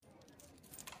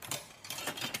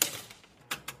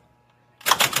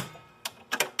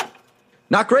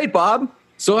Not great, Bob.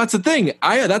 So that's the thing.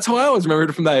 That's how I always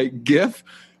remembered from that GIF.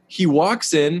 He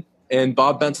walks in and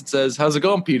Bob Benson says, "How's it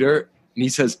going, Peter?" And he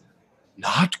says,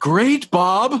 "Not great,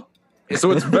 Bob."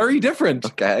 So it's very different.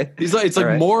 Okay. He's like, it's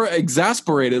like more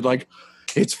exasperated. Like,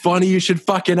 it's funny you should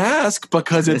fucking ask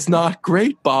because it's not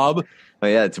great, Bob. Oh,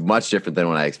 yeah, it's much different than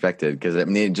what I expected. Because, I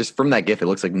mean, just from that GIF, it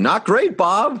looks like not great,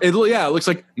 Bob. It looks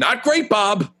like not great,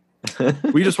 Bob.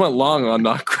 We just went long on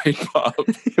not great, Bob.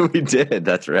 We did.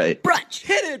 That's right. Brunch.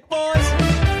 Hit it, boys.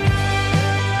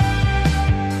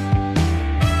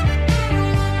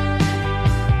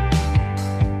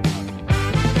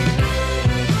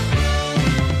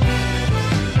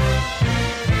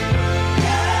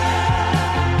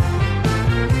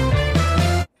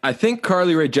 I think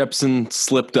Carly Rae Jepsen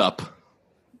slipped up.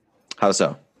 How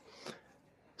so?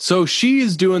 So she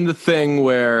is doing the thing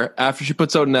where after she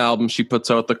puts out an album, she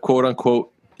puts out the quote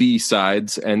unquote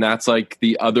B-sides, and that's like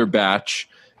the other batch.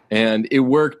 And it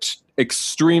worked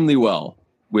extremely well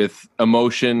with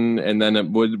Emotion, and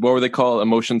then what were they called?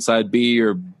 Emotion Side B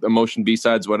or Emotion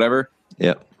B-sides, whatever.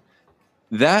 Yeah.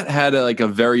 That had a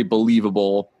very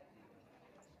believable.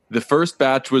 The first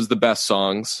batch was the best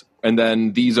songs. And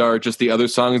then these are just the other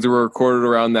songs that were recorded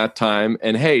around that time.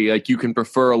 And hey, like you can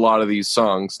prefer a lot of these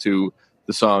songs to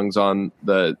the songs on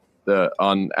the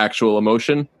on actual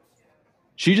Emotion.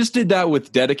 She just did that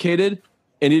with Dedicated,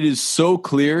 and it is so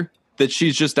clear that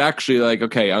she's just actually like,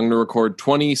 okay, I'm going to record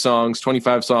 20 songs,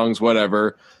 25 songs,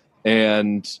 whatever,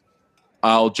 and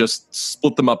I'll just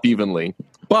split them up evenly.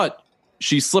 But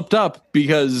she slipped up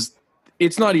because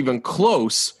it's not even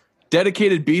close.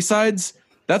 Dedicated B-sides,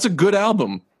 that's a good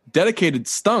album. Dedicated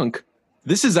stunk.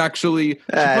 This is actually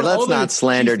let's not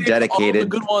slander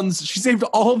Dedicated. She saved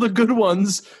all the good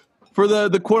ones for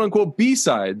the quote unquote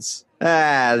B-sides.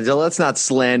 So let's not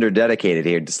slander Dedicated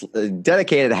here.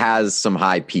 Dedicated has some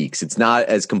high peaks. It's not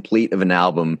as complete of an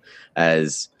album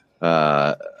as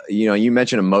you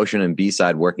mentioned Emotion and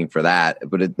B-side working for that,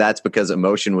 but that's because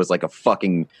Emotion was like a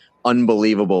fucking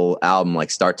unbelievable album,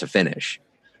 like start to finish.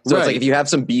 So It's like if you have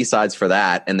some B-sides for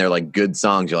that and they're like good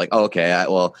songs, you're like, oh, okay,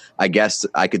 I guess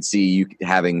I could see you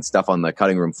having stuff on the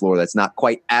cutting room floor that's not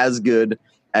quite as good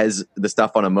as the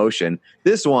stuff on Emotion.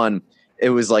 This one, it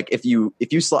was like if you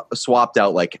swapped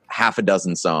out like half a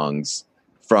dozen songs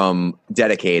from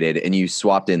Dedicated and you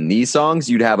swapped in these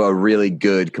songs, you'd have a really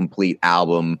good complete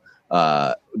album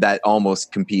that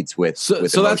almost competes with. So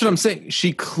that's what I'm saying.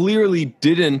 She clearly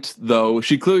didn't, though.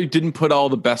 She clearly didn't put all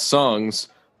the best songs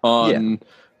on. Yeah.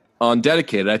 On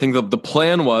Dedicated. I think the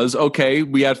plan was, okay,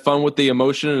 we had fun with the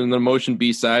Emotion and the Emotion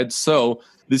B-sides, so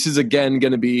this is again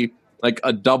going to be like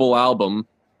a double album,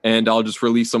 and I'll just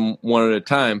release them one at a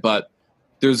time. But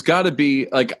there's got to be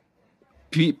like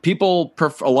a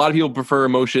lot of people prefer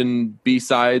Emotion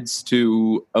B-sides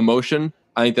to Emotion.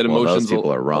 I think that Emotion's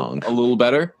people are wrong. A little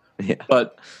better. Yeah.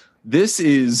 But this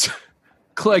is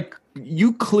like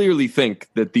you clearly think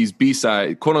that these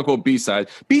B-side, quote unquote B-side,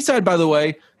 by the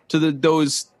way, to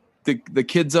the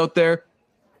kids out there,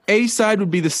 A side would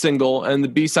be the single and the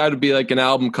B side would be like an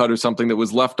album cut or something that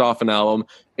was left off an album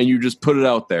and you just put it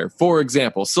out there. For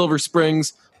example, Silver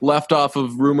Springs left off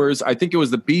of Rumors. I think it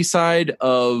was the B side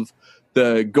of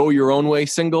the Go Your Own Way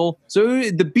single. So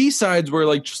the B sides were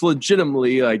like just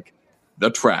legitimately like the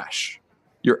trash,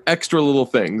 your extra little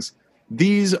things.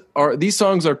 These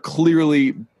songs are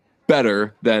clearly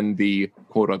better than the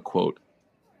quote unquote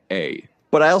A.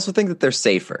 But I also think that they're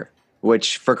safer.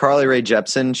 Which for Carly Rae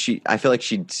Jepsen, I feel like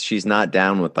she's not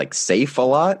down with like safe a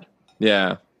lot.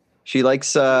 Yeah, she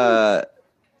likes I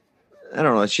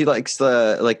don't know. She likes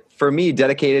like for me,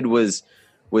 Dedicated was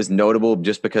notable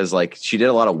just because like she did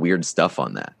a lot of weird stuff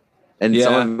on that, and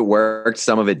some of it worked,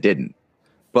 some of it didn't.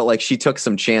 But like she took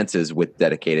some chances with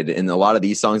Dedicated, and a lot of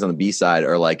these songs on the B side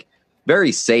are like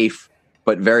very safe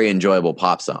but very enjoyable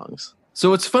pop songs.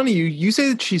 So it's funny you say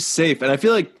that she's safe, and I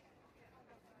feel like.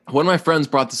 One of my friends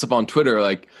brought this up on Twitter,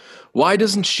 like, why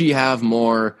doesn't she have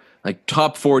more like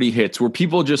top 40 hits where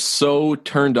people just so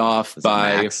turned off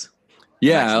by Max?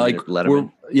 Yeah, Max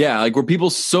were people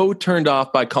so turned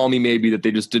off by Call Me Maybe that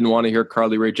they just didn't want to hear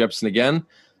Carly Rae Jepsen again?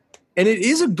 And it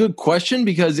is a good question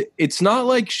because it's not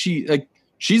like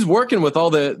she's working with all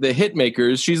the hit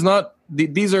makers. She's not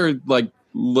these are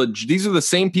these are the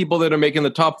same people that are making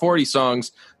the top 40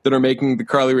 songs that are making the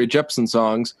Carly Rae Jepsen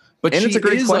songs. But it's a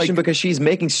great question because she's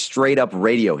making straight up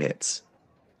radio hits.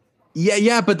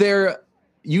 Yeah, but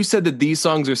you said that these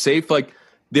songs are safe. Like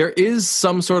there is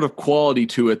some sort of quality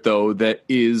to it though that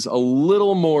is a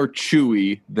little more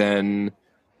chewy than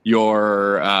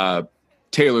your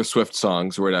Taylor Swift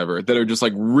songs or whatever that are just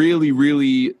like really,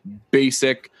 really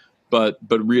basic, but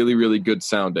really, really good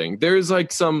sounding. There's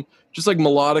like some just like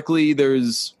melodically,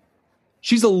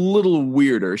 she's a little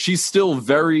weirder. She's still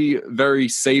very, very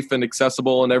safe and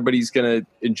accessible, and everybody's gonna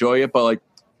enjoy it. But like,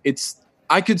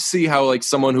 I could see how like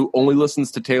someone who only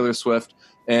listens to Taylor Swift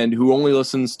and who only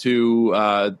listens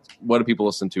to what do people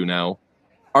listen to now?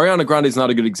 Ariana Grande is not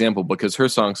a good example because her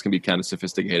songs can be kind of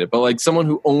sophisticated. But like someone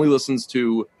who only listens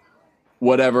to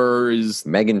whatever is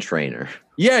Meghan Trainor.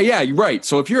 Yeah, you're right.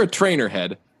 So if you're a Trainor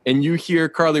head and you hear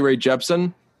Carly Rae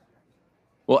Jepsen,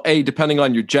 well, depending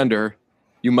on your gender,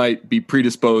 you might be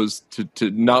predisposed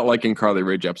to not liking Carly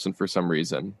Rae Jepsen for some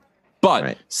reason.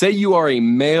 But say you are a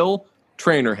male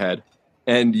Trainor head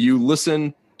and you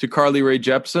listen to Carly Rae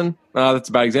Jepsen, that's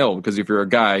a bad example because if you're a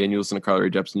guy and you listen to Carly Rae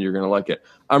Jepsen, you're going to like it.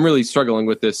 I'm really struggling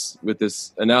with this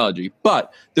analogy.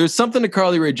 But there's something to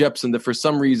Carly Rae Jepsen that for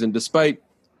some reason, despite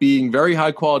being very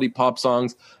high quality pop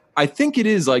songs, I think it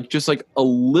is like just like a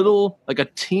little, like a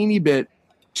teeny bit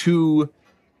too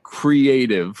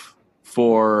creative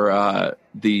for and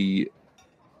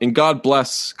God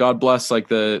bless like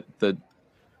the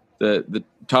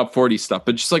top 40 stuff,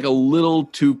 but just like a little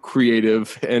too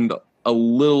creative and a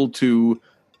little too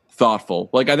thoughtful.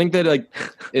 Like I think that like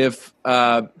if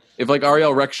like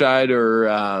Ariel Rechtshaid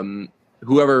or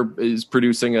whoever is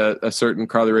producing a certain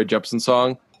Carly Rae Jepsen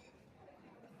song,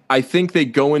 I think they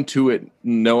go into it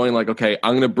knowing like, okay,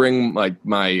 I'm going to bring like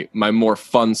my more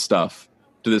fun stuff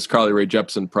to this Carly Rae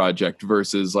Jepsen project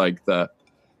versus like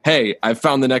hey, I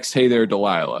found the next Hey There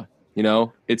Delilah. You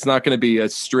know, it's not going to be a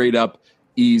straight up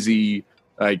easy,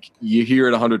 like you hear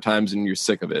it 100 times and you're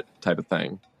sick of it type of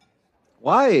thing.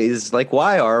 Why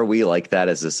are we like that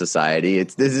as a society?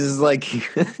 This is like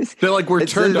they're like we're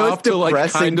turned off to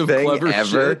like kind of clever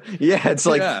ever. Shit. Yeah, it's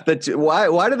like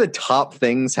why do the top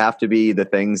things have to be the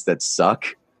things that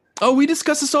suck? Oh, we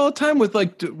discuss this all the time with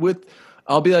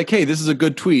I'll be like, hey, this is a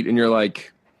good tweet, and you're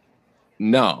like,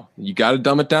 no, you got to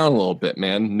dumb it down a little bit,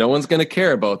 man. No one's gonna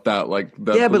care about that. Like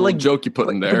the joke you put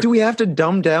in there. But do we have to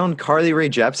dumb down Carly Rae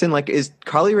Jepsen? Like, is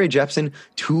Carly Rae Jepsen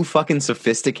too fucking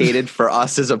sophisticated for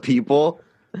us as a people?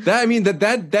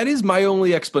 That is my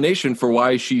only explanation for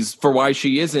why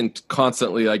she isn't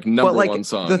constantly like number one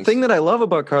song. The thing that I love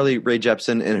about Carly Rae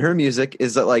Jepsen and her music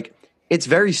is that like it's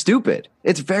very stupid.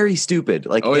 It's very stupid.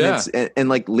 Like and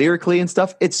like lyrically and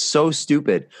stuff, it's so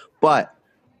stupid. But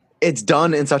it's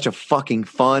done in such a fucking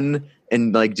fun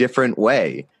and like different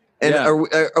way. And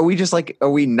are we just like,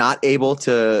 are we not able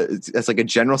to, as like a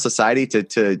general society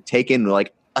to take in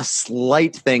like a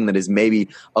slight thing that is maybe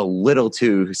a little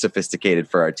too sophisticated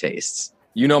for our tastes?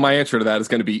 You know, my answer to that is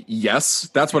going to be yes.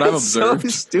 That's what I've observed. So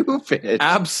stupid.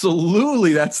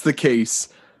 Absolutely. That's the case.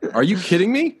 Are you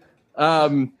kidding me?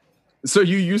 So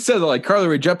you said that like Carly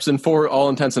Rae Jepsen, for all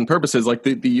intents and purposes, like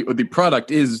the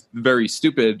product is very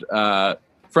stupid.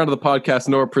 Friend of the podcast,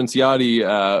 Nora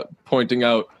Princiati, pointing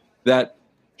out that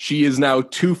she is now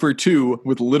 2 for 2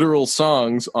 with literal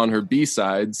songs on her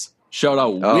B-sides. Shout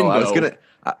out Window. I was gonna,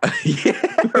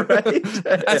 yeah, right.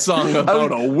 That song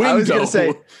about a window. I was gonna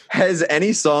say, has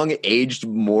any song aged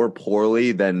more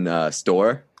poorly than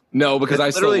Store? No, because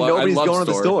nobody's going to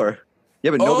the store.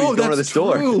 Yeah, but nobody's going to the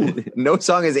store. No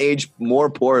song has aged more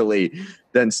poorly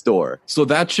than Store. So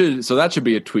that should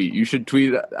be a tweet. You should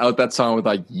tweet out that song with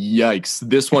like, "Yikes,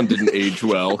 this one didn't age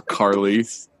well, Carly."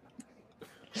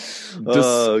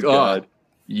 Oh God!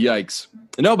 Yikes!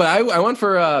 No, but I went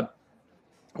for a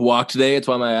walk today. It's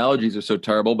why my allergies are so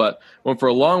terrible. But I went for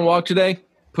a long walk today.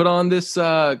 Put on this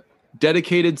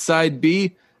dedicated side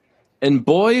B, and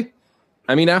boy,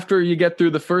 I mean, after you get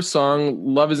through the first song,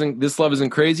 Love Isn't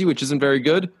Crazy, which isn't very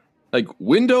good. Like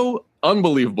Window,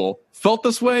 unbelievable. Felt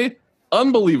This Way,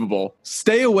 unbelievable.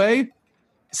 Stay Away,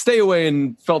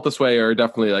 and Felt This Way are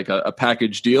definitely like a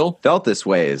package deal. Felt This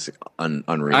Way is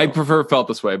unreal. I prefer Felt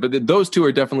This Way, but those two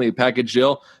are definitely a package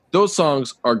deal. Those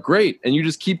songs are great, and you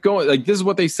just keep going. Like this is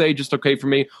what they say, just okay for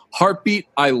me. Heartbeat,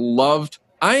 I loved.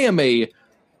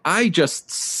 I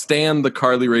just stand the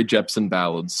Carly Rae Jepsen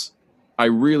ballads. I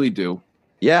really do.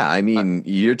 Yeah, I mean,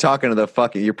 you're talking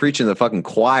to you're preaching to the fucking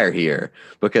choir here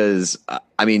because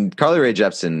I mean, Carly Rae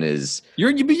Jepsen is. You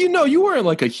weren't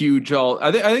like a huge all.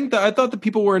 I thought that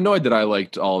people were annoyed that I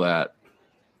liked all that.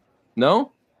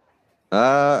 No,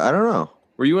 I don't know.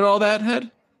 Were you in all that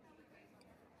head?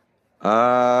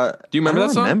 Do you remember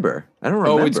that song? I don't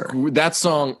remember. It's that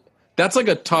song. That's like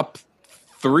a top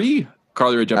 3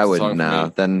 Carly Rae Jepsen song. I wouldn't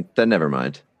know. Then never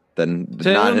mind. Then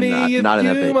not in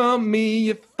that big. Want me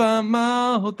if I'm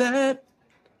all that.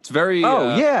 It's very.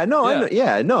 Oh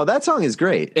no, that song is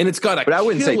great, and it's got a. But I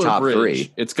wouldn't say top bridge.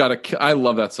 3. It's got a. I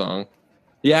love that song.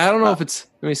 Yeah, I don't know if it's.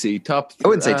 Let me see. Top. I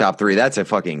wouldn't say top 3. That's a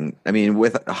fucking. I mean,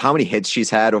 with how many hits she's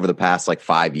had over the past like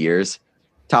 5 years,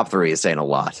 top 3 is saying a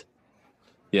lot.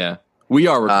 Yeah. We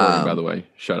are recording, by Um, the way.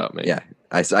 Shut up, mate. Yeah,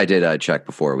 I did check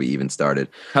before we even started.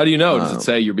 How do you know? Does it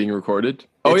say you're being recorded?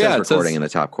 It says recording in the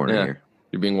top corner yeah, here.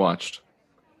 you're being watched.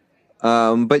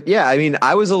 But yeah, I mean,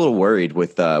 I was a little worried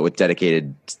with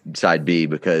dedicated side B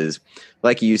because,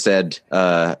 like you said,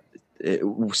 it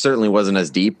certainly wasn't as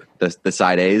deep. The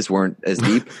side A's weren't as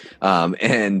deep.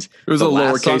 And it was a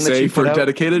lowercase a for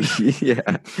dedicated.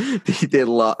 Yeah,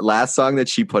 the last song that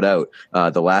she put out,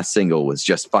 the last single was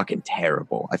just fucking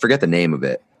terrible. I forget the name of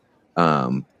it.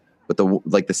 But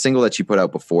the single that she put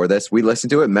out before this, we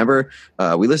listened to it. Remember,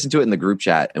 we listened to it in the group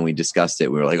chat and we discussed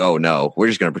it. We were like, "Oh no, we're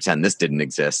just going to pretend this didn't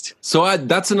exist." So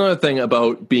that's another thing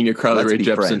about being a Carly Rae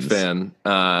Jepsen fan.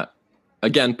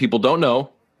 Again, people don't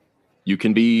know. You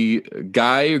can be a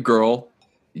guy or girl.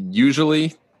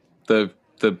 Usually, the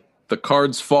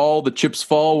cards fall, the chips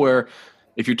fall. Where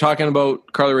if you're talking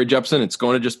about Carly Rae Jepsen, it's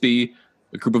going to just be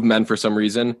a group of men for some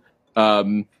reason.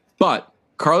 But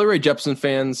Carly Rae Jepsen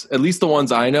fans, at least the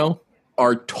ones I know,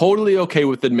 are totally okay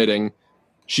with admitting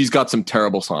she's got some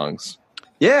terrible songs.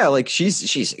 Yeah, like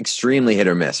she's extremely hit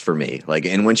or miss for me. Like,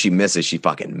 and when she misses, she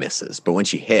fucking misses. But when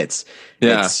she hits,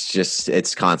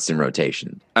 it's constant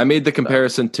rotation. I made the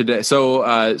comparison today.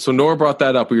 So Nora brought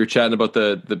that up. We were chatting about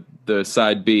the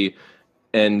side B,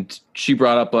 and she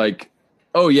brought up like,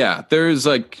 oh yeah, there's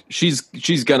like she's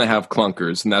gonna have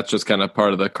clunkers, and that's just kind of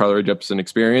part of the Carly Rae Jepsen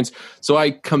experience. So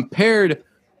I compared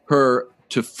her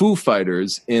to Foo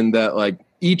Fighters in that like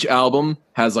each album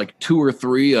has like 2 or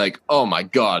 3 like, oh my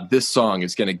God, this song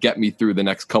is going to get me through the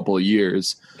next couple of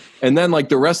years. And then like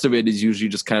the rest of it is usually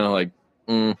just kind of like,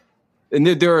 and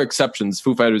there are exceptions.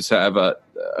 Foo Fighters have a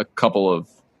couple of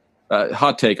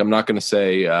hot take. I'm not going to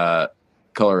say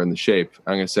Color and the Shape.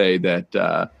 I'm going to say that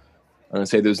I'm going to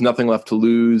say There's Nothing Left to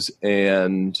Lose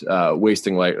and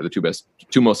Wasting Light are the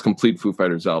two most complete Foo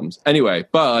Fighters albums. Anyway,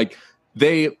 but like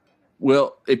their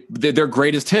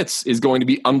greatest hits is going to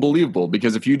be unbelievable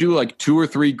because if you do like 2 or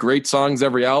 3 great songs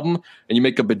every album and you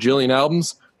make a bajillion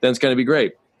albums, then it's going to be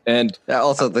great. And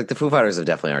also, like the Foo Fighters have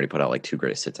definitely already put out like 2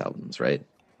 greatest hits albums, right?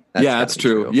 That's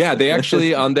true. Yeah, they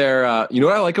actually on their you know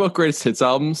what I like about greatest hits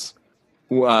albums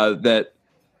that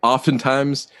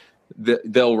oftentimes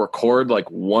they'll record like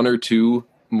 1 or 2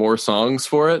 more songs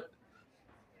for it.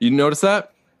 You notice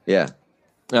that? Yeah.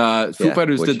 Foo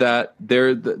Fighters did that.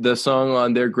 The song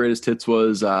on their greatest hits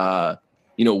was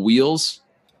Wheels.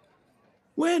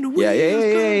 When Wheels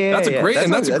yeah. That's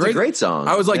a great song.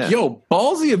 I was like, yo,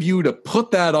 ballsy of you to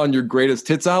put that on your greatest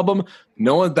hits album,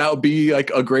 knowing that would be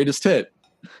like a greatest hit.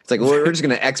 It's like, well, we're just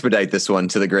going to expedite this one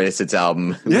to the greatest hits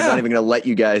album. We're not even going to let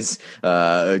you guys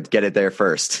get it there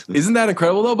first. Isn't that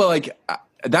incredible though? But like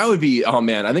that would be, oh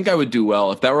man, I think I would do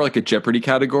well if that were like a Jeopardy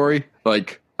category,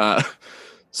 like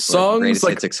songs greatest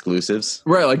like hits exclusives,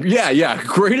 right? Like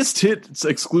greatest hits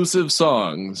exclusive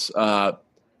songs.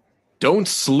 Don't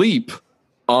sleep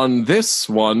on this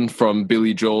one from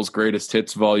Billy Joel's Greatest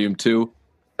Hits Volume 2.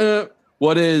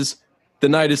 What is The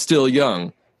Night Is Still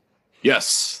Young?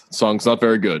 Yes, song's not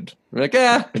very good. I'm like,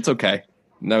 it's okay.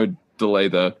 And I would delay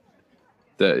you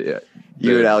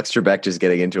and Alex Trebek just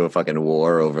getting into a fucking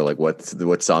war over like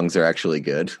what songs are actually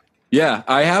good. Yeah,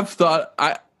 I have thought.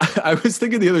 I was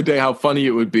thinking the other day how funny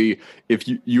it would be if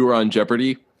you were on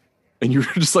Jeopardy and you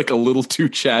were just like a little too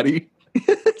chatty.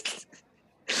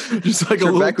 Just like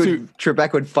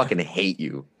Trebek would fucking hate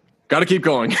you. Got to keep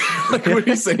going. Like, would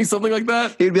he say something like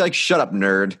that? He'd be like, "Shut up,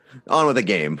 nerd. On with the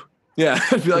game." Yeah,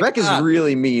 I'd be Trebek like, is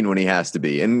really mean when he has to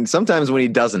be, and sometimes when he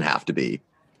doesn't have to be.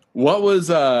 What was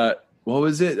it?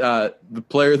 The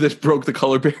player that broke the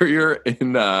color barrier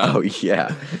in in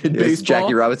baseball?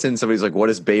 Jackie Robinson. Somebody's like, "What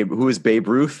is Babe? Who is Babe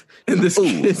Ruth?" And this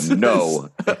no,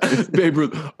 Babe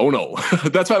Ruth. Oh no,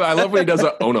 that's why I love when he does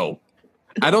a oh no.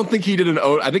 I don't think he did an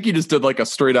oh. I think he just did like a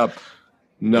straight up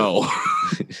no.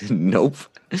 Nope.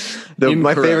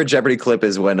 My favorite Jeopardy clip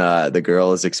is when the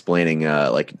girl is explaining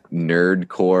like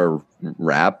nerdcore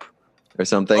rap or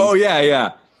something. Oh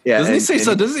yeah. Yeah, doesn't he say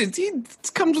so? Doesn't he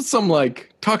comes with some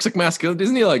like toxic masculinity?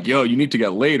 Isn't he like, yo, you need to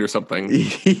get laid or something? So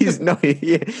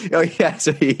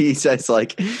he says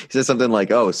something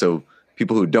like, oh, so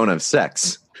people who don't have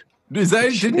sex.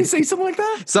 Didn't he say something like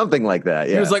that? Something like that.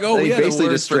 Yeah. He was like, oh, he basically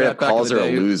just straight up calls her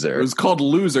a loser. It was called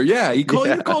loser. Yeah, he called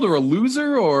her a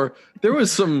loser, or there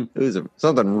was some. It was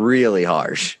something really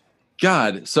harsh.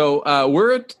 God. So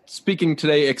we're speaking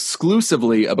today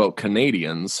exclusively about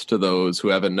Canadians, to those who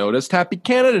haven't noticed. Happy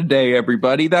Canada Day,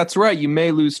 everybody. That's right. You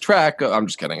may lose track. I'm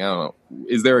just kidding. I don't know.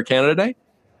 Is there a Canada Day?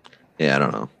 Yeah, I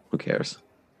don't know. Who cares?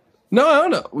 No, I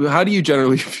don't know. How do you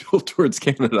generally feel towards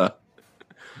Canada?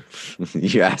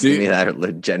 You asking me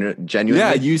that genuinely?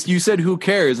 Yeah, you said who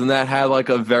cares, and that had like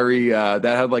a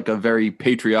very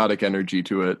patriotic energy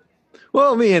to it.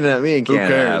 Well, me and Who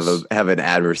Canada cares? have an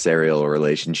adversarial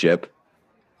relationship.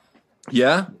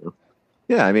 Yeah.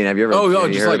 Yeah, I mean, have you ever have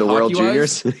you just heard like of the World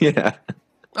hockey-wise? Juniors? Yeah,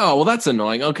 Oh well, that's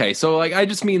annoying. Okay, so like I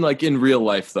just mean like in real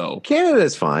life though.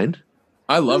 Canada's fine.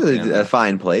 I love It's Canada. a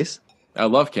fine place. I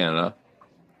love Canada.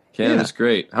 Canada's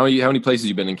great. How many places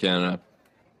you been in Canada?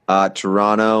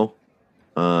 Toronto.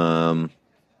 I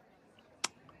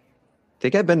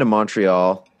think I've been to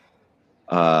Montreal.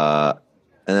 And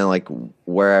then like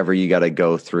wherever you got to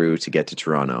go through to get to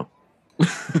Toronto.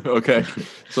 Okay,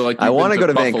 so like I want to go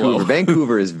to Buffalo. Vancouver.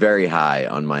 Vancouver is very high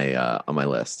on my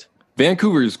list.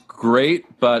 Vancouver's great,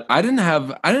 but I didn't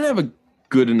have a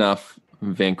good enough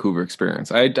Vancouver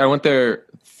experience. I went there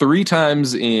 3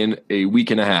 times in a week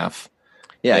and a half.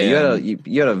 Yeah, And-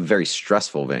 you had a very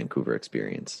stressful Vancouver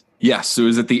experience. Yes, it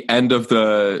was at the end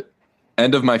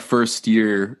of my first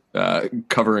year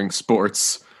covering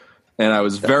sports, and I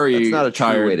was very That's not a true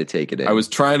tired. way to take it in. I was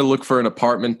trying to look for an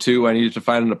apartment too. I needed to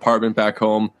find an apartment back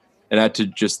home, and I had to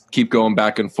just keep going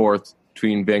back and forth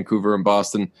between Vancouver and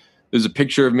Boston. There's a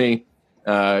picture of me.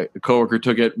 A coworker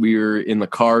took it. We were in the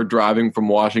car driving from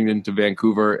Washington to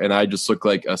Vancouver, and I just looked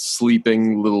like a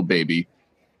sleeping little baby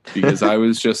because I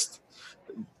was just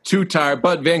too tired.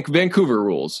 But Vancouver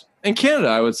rules. In Canada,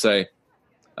 I would say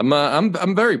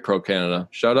I'm very pro Canada.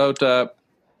 Shout out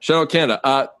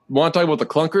Canada. Want to talk about the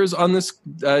clunkers on this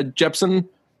Jepsen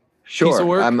piece of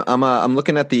work? I'm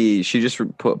looking at the. She just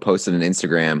posted an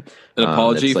Instagram. An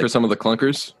apology that's for like- some of the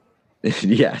clunkers.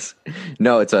 Yes,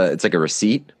 no, it's like a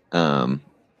receipt.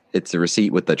 It's a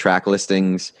receipt with the track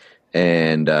listings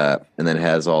and then it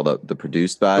has all the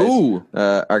produced by Ooh.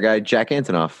 our guy Jack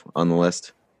Antonoff on the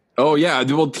list. Oh yeah,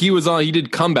 well he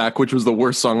did Comeback, which was the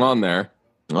worst song on there.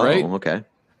 Oh, Right? okay.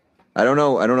 I don't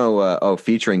know.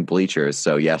 Featuring Bleachers.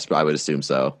 So yes, but I would assume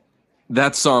so.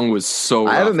 That song was so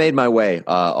rough. I haven't made my way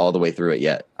all the way through it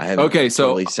yet. I haven't Okay, so-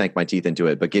 totally sank my teeth into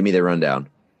it, but give me the rundown.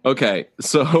 Okay,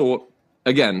 so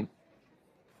again,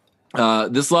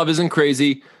 This Love Isn't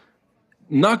Crazy.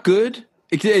 Not good.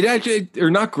 It actually, or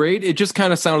not great. It just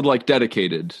kind of sounded like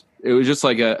Dedicated. It was just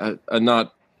like a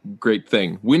not great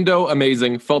thing. Window,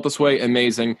 amazing. Felt This Way,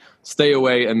 amazing. Stay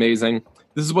Away, amazing.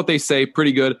 This Is What They Say,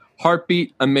 pretty good.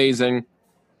 Heartbeat, amazing.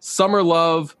 Summer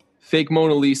Love, Fake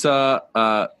Mona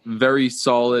Lisa, very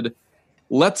solid.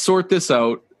 Let's Sort This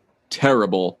Out,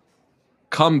 terrible.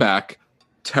 Comeback,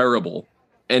 terrible.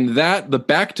 And the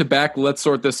back-to-back Let's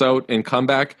Sort This Out and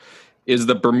Comeback is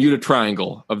the Bermuda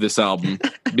Triangle of this album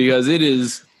because it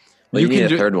is. Well, you need a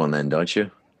can third one then, don't you?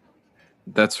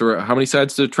 That's where. How many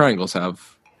sides do triangles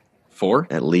have? 4.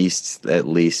 At least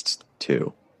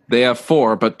 2. They have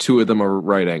 4, but 2 of them are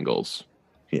right angles.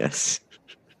 Yes.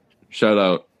 Shout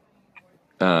out.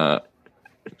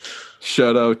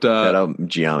 Shout out. Shout out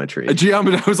geometry.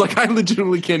 Geometry. I was like, I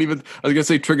legitimately can't even. I was gonna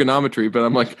say trigonometry, but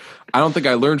I'm like, I don't think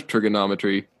I learned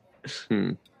trigonometry.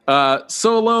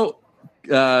 Solo.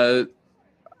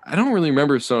 I don't really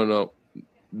remember Solo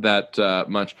that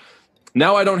much.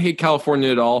 Now I don't hate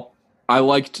California at all. I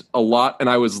liked a lot, and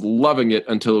I was loving it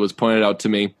until it was pointed out to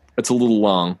me. It's a little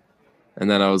long, and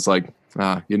then I was like,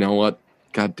 you know what?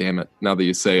 God damn it! Now that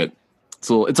you say it, it's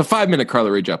a 5-minute Carly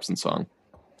Rae Jepsen song.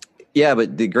 Yeah,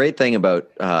 but the great thing about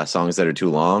songs that are too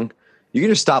long, you can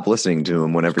just stop listening to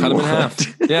them whenever Cut you them in want.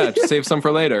 half. Yeah, just save some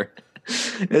for later.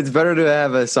 It's better to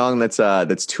have a song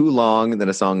that's too long than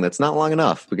a song that's not long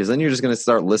enough, because then you're just going to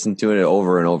start listening to it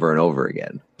over and over and over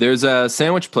again. There's a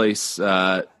sandwich place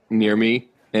near me,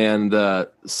 and the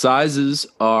sizes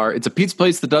are. It's a pizza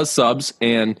place that does subs,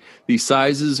 and the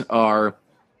sizes are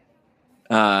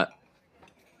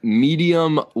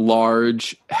medium,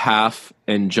 large, half,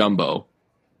 and jumbo.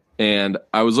 And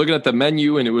I was looking at the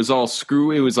menu, and it was all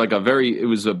screwy. It was like it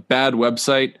was a bad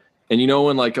website. And you know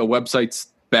when like a website's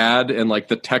bad and like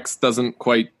the text doesn't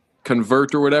quite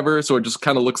convert or whatever, so it just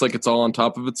kind of looks like it's all on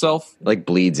top of itself. Like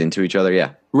bleeds into each other,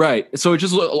 yeah. Right. So it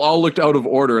just all looked out of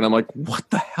order, and I'm like, what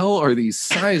the hell are these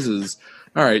sizes?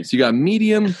 All right, so you got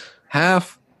medium,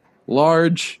 half,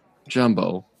 large,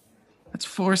 jumbo. That's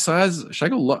 4 sizes. Should I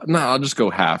go? No, I'll just go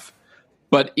half.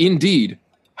 But indeed,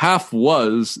 half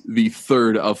was the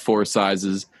third of 4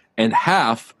 sizes, and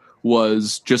half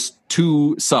was just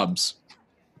 2 subs.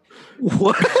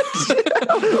 What?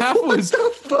 Half was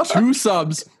 2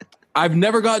 subs. I've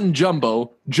never gotten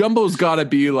jumbo. Jumbo's got to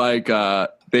be like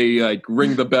they like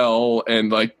ring the bell and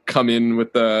like come in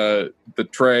with the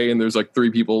tray, and there's like 3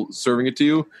 people serving it to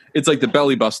you. It's like the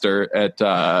Belly Buster at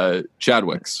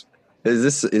Chadwick's.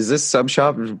 Is this sub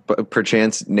shop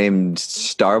perchance named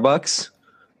Starbucks?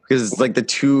 Because it's like the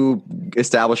two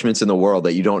establishments in the world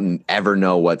that you don't ever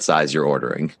know what size you're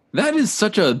ordering. That is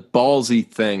such a ballsy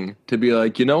thing to be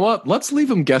like, you know what? Let's leave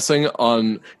them guessing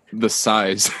on the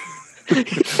size.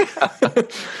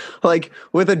 Like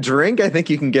with a drink, I think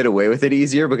you can get away with it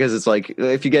easier because it's like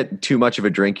if you get too much of a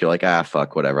drink, you're like,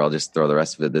 fuck, whatever. I'll just throw the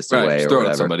rest of it this Right, away just or throw it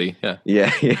whatever. at somebody.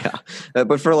 Yeah. Yeah.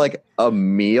 But for like a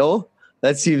meal,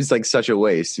 that seems like such a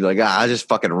waste. You're like, I'll just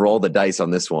fucking roll the dice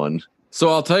on this one. So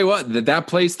I'll tell you what, that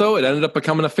place though, it ended up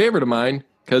becoming a favorite of mine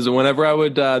because whenever I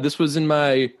would, this was in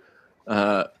my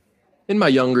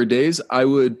younger days, I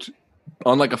would,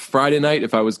 on like a Friday night,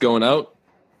 if I was going out,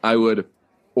 I would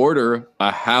order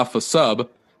a half a sub,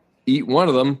 eat one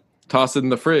of them, toss it in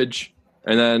the fridge,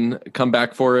 and then come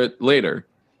back for it later.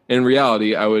 In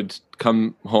reality, I would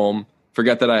come home,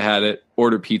 forget that I had it,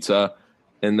 order pizza,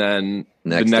 and then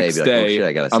the next be like, day, oh, shit,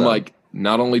 I got a I'm sub. like,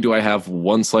 not only do I have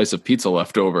one slice of pizza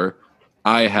left over,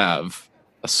 I have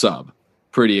a sub.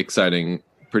 Pretty exciting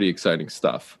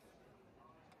stuff.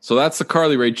 So that's the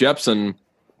Carly Rae Jepsen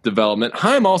development.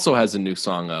 Haim also has a new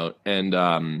song out,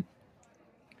 and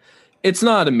it's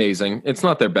not amazing. It's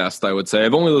not their best, I would say.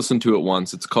 I've only listened to it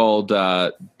once. It's called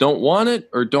Don't Want It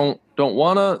or Don't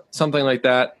Wanna, something like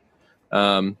that.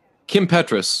 Kim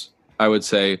Petras, I would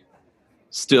say,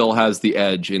 still has the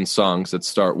edge in songs that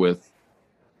start with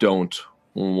Don't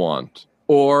Want.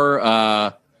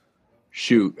 Or,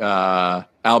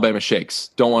 Alabama Shakes.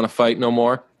 Don't Want to Fight No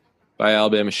More by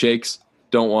Alabama Shakes.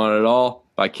 Don't Want It At All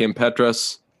by Kim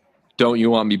Petras. Don't You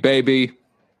Want Me Baby.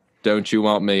 Don't You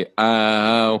Want Me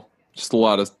Ow. Just a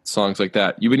lot of songs like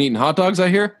that. You've been eating hot dogs, I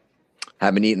hear?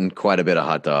 Have been eating quite a bit of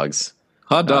hot dogs.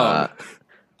 Hot dog.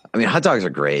 I mean, hot dogs are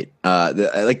great.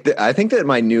 I think that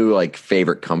my new like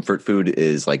favorite comfort food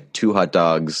is like 2 or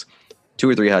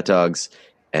 3 hot dogs,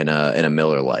 and a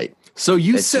Miller Lite. So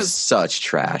you It's said just such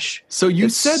trash. So you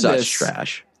It's said such this.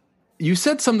 trash. You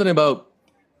said something about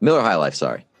Miller High Life.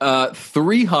 Sorry.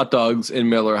 3 hot dogs in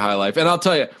Miller High Life, and I'll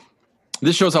tell you,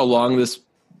 this shows how long this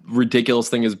ridiculous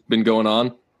thing has been going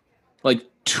on. Like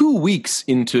 2 weeks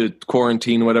into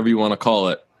quarantine, whatever you want to call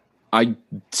it, I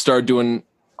started doing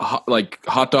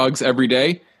hot dogs every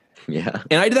day. Yeah.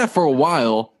 And I did that for a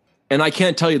while, and I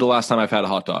can't tell you the last time I've had a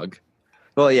hot dog.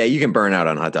 Well, yeah, you can burn out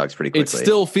on hot dogs pretty quickly. It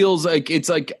still feels like it's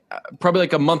like probably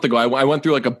like a month ago. I went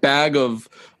through like a bag of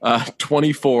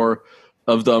 24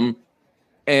 of them,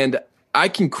 and I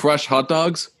can crush hot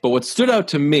dogs. But what stood out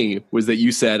to me was that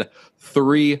you said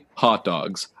 3 hot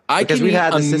dogs. Because we've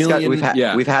had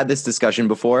this discussion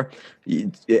before.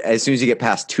 As soon as you get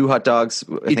past 2 hot dogs,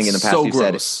 I think in the past you've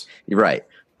said, you're right.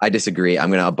 I disagree.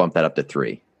 I'm going to bump that up to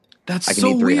 3. That's I can so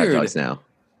eat 3 weird. hot dogs now.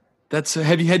 That's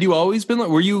had you always been like?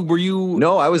 Were you?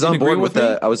 No, I was on board with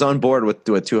I was on board with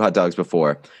 2 hot dogs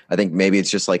before. I think maybe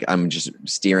it's just like I'm just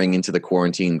steering into the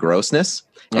quarantine grossness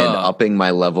and upping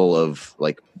my level of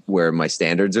like where my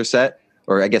standards are set,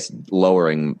 or I guess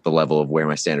lowering the level of where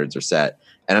my standards are set.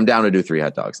 And I'm down to do 3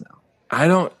 hot dogs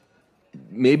now.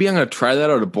 Maybe I'm going to try that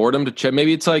out of boredom to check.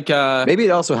 Maybe it's like maybe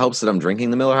it also helps that I'm drinking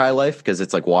the Miller High Life because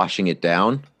it's like washing it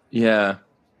down. Yeah.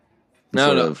 I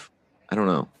don't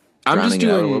know. I'm just Drowning it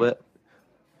out doing a little bit.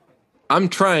 I'm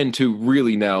trying to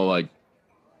really now, like,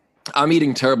 I'm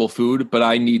eating terrible food, but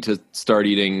I need to start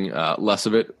eating less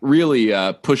of it. Really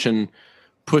pushing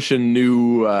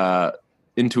new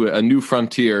into a new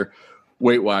frontier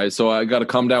weight wise. So I got to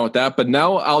calm down with that. But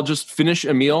now I'll just finish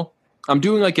a meal. I'm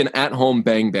doing like an at home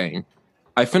bang bang.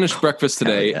 I finished breakfast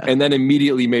today and then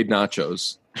immediately made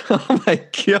nachos. Oh my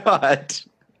God.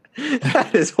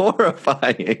 That is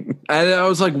horrifying. And I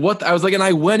was like, what? I was like, and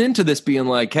I went into this being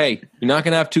like, hey, you're not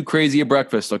going to have too crazy a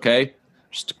breakfast, okay?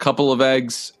 Just a couple of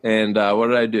eggs. And what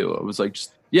did I do? I was like,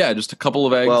 just a couple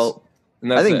of eggs. Well,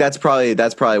 and I think that's probably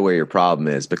where your problem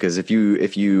is, because if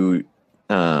you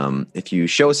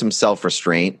show some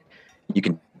self-restraint, you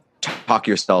can talk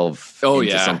yourself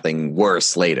into something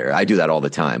worse later. I do that all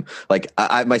the time. Like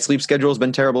my sleep schedule has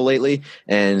been terrible lately.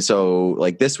 And so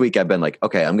like this week I've been like,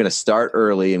 okay, I'm going to start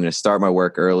early. I'm going to start my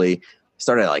work early,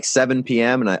 start at like 7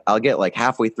 PM. And I'll get like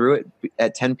halfway through it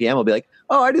at 10 PM. I'll be like,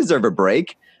 oh, I deserve a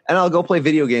break. And I'll go play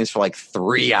video games for like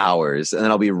 3 hours. And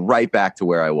then I'll be right back to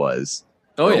where I was.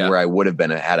 Where I would have been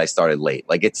had I started late.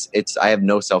 Like it's, I have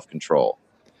no self-control,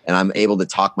 and I'm able to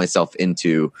talk myself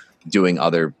into doing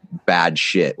other bad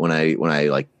shit when I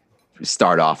like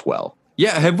start off well.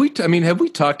 Yeah. Have we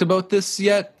talked about this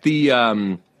yet?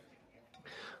 The,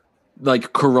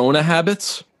 like Corona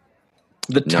habits,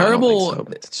 the terrible, I don't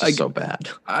think so. It's just so bad.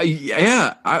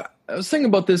 I was thinking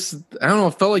about this. I don't know.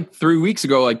 It felt like 3 weeks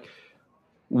ago. Like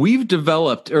we've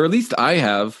developed, or at least I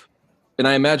have, and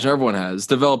I imagine everyone has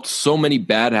developed so many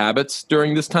bad habits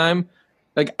during this time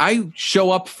Like I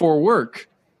show up for work,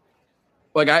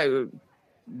 like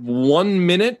 1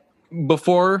 minute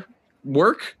before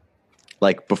work.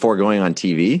 Like before going on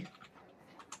TV?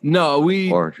 No,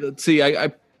 Or- let's see.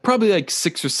 I probably like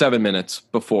 6 or 7 minutes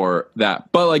before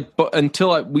that. But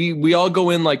until we all go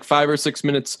in like 5 or 6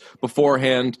 minutes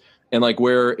beforehand, and like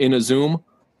we're in a Zoom.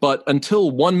 But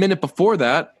until 1 minute before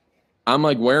that, I'm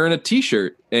like wearing a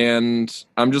t-shirt and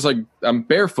I'm just like, I'm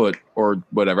barefoot or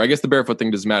whatever. I guess the barefoot thing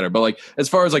doesn't matter. But like, as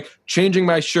far as like changing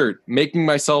my shirt, making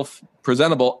myself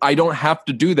presentable, I don't have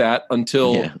to do that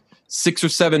until 6 or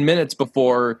 7 minutes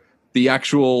before the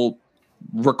actual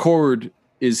record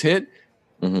is hit.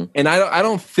 Mm-hmm. And I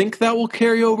don't think that will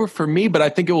carry over for me, but I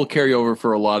think it will carry over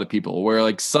for a lot of people where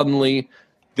like suddenly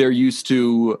they're used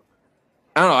to,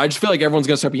 I don't know. I just feel like everyone's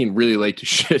going to start being really late to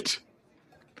shit.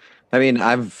 I mean,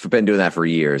 I've been doing that for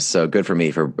years, so good for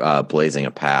me for blazing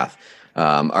a path.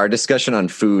 Our discussion on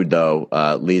food, though,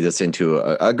 leads us into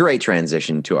a great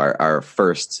transition to our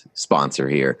first sponsor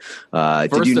here.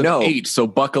 Did you know? 8, so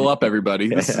buckle up, everybody.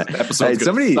 This episode's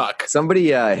gonna suck.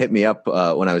 Somebody hit me up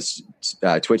when I was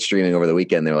Twitch streaming over the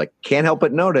weekend. They were like, "Can't help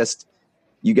but notice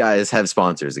you guys have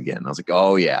sponsors again." I was like,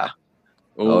 "Oh yeah."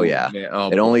 Oh yeah! Man. Oh,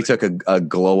 it only took a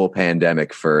global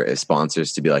pandemic for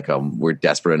sponsors to be like, we're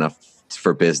desperate enough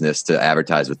for business to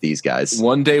advertise with these guys.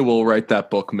 One day we'll write that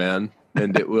book, man,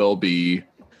 and it will be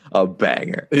a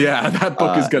banger. Yeah, that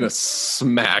book is gonna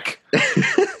smack.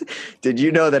 Did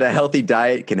you know that a healthy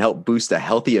diet can help boost a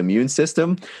healthy immune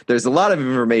system? There's a lot of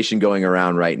information going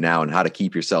around right now on how to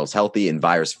keep yourselves healthy and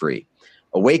virus free.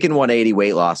 Awaken 180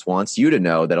 Weight Loss wants you to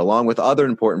know that along with other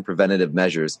important preventative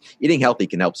measures, eating healthy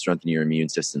can help strengthen your immune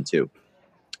system too.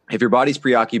 If your body's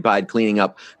preoccupied cleaning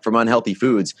up from unhealthy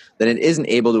foods, then it isn't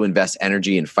able to invest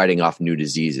energy in fighting off new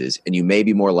diseases, and you may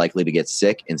be more likely to get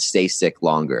sick and stay sick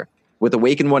longer. With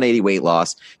Awaken 180 Weight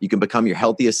Loss, you can become your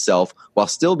healthiest self while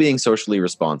still being socially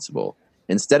responsible.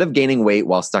 Instead of gaining weight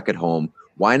while stuck at home,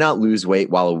 why not lose weight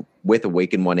with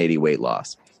Awaken 180 Weight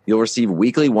Loss? You'll receive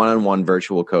weekly one-on-one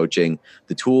virtual coaching,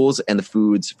 the tools and the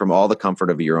foods from all the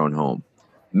comfort of your own home.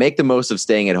 Make the most of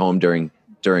staying at home during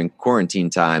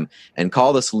quarantine time and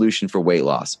call the solution for weight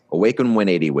loss, Awaken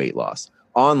 180 Weight Loss.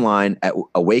 Online at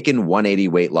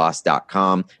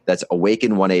awaken180weightloss.com. That's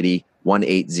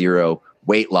awaken180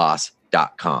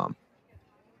 weightloss.com.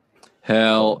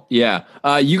 Hell yeah.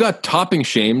 You got topping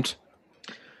shamed.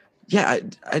 Yeah,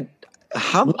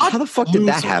 how the fuck did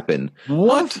that happen?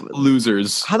 What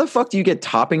losers? How the fuck do you get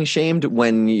topping shamed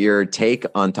when your take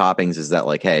on toppings is that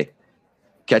like, hey,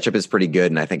 ketchup is pretty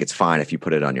good and I think it's fine if you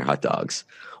put it on your hot dogs?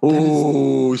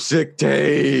 Ooh, sick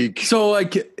take. So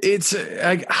like, it's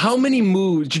like, how many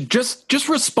moves? Just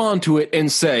respond to it and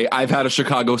say, I've had a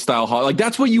Chicago style hot. Like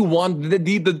that's what you want.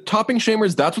 The topping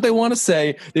shamers, that's what they want to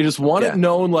say. They just want it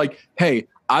known like, hey,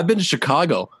 I've been to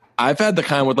Chicago. I've had the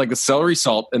kind with like the celery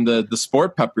salt and the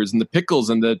sport peppers and the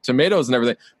pickles and the tomatoes and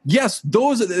everything. Yes,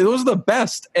 those are the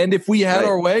best. And if we had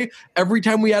our way, every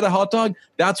time we had a hot dog,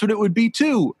 that's what it would be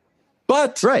too.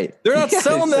 But they're not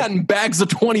selling that in bags of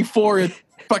 24 at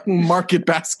fucking Market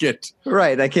Basket.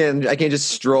 Right. I can't just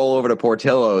stroll over to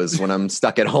Portillo's when I'm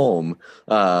stuck at home.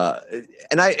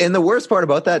 And the worst part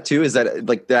about that too is that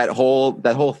like that whole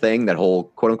thing, that whole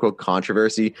quote unquote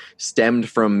controversy stemmed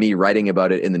from me writing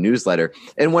about it in the newsletter.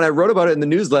 And when I wrote about it in the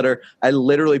newsletter, I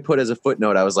literally put as a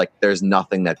footnote, I was like, there's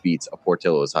nothing that beats a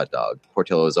Portillo's hot dog.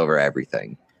 Portillo's over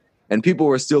everything. And people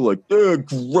were still like,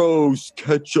 gross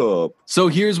ketchup. So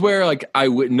here's where like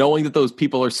knowing that those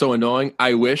people are so annoying,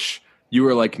 I wish you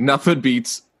were like, nothing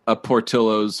beats a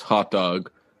Portillo's hot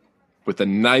dog with a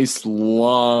nice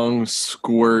long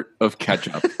squirt of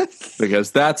ketchup.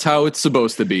 Because that's how it's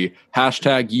supposed to be.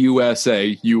 #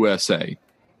 USA, USA.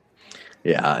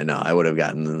 Yeah, I know. I would have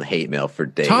gotten the hate mail for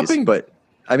days. But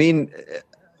I mean,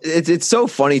 it's so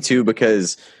funny too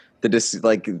because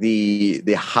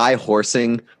the high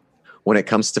horsing when it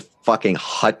comes to fucking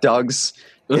hot dogs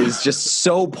is just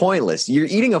so pointless. You're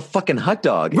eating a fucking hot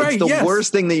dog. Right, it's the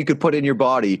worst thing that you could put in your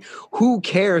body. Who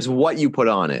cares what you put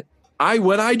on it?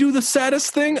 When I do the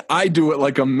saddest thing, I do it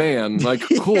like a man. Like,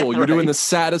 cool, you're doing the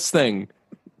saddest thing.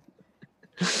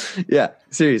 Yeah,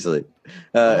 seriously.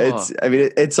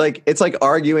 It's like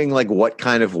arguing like what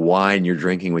kind of wine you're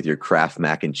drinking with your Kraft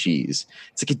mac and cheese.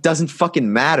 It's like it doesn't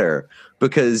fucking matter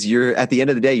because you're at the end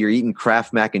of the day you're eating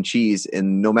Kraft mac and cheese,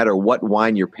 and no matter what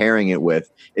wine you're pairing it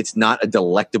with, it's not a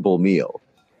delectable meal.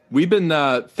 We've been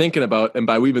thinking about, and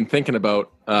by we've been thinking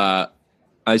about,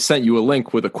 I sent you a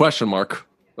link with a question mark,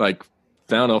 like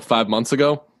I don't know, 5 months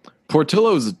ago.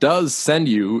 Portillo's does send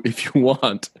you, if you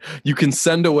want, you can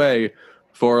send away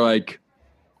for like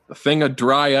a thing of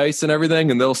dry ice and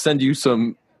everything, and they'll send you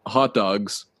some hot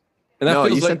dogs And that No,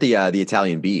 feels you sent the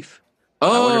Italian beef. I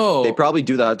wonder if Oh, they probably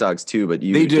do the hot dogs too, but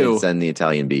you They do. did send the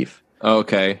Italian beef.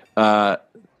 okay.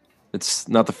 It's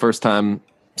not the first time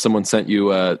someone sent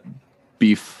you a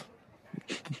beef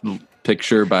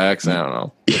picture by accident. I don't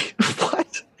know.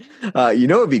 What? You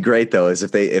know, it'd be great though is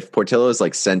if Portillo's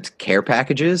like sent care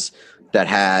packages that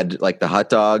had like the hot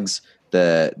dogs,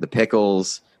 the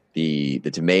pickles, the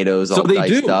tomatoes So all they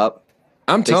diced do. up.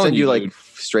 I'm They telling send you like dude.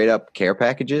 straight up care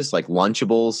packages, like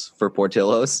Lunchables for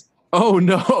Portillo's. Oh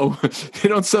no, they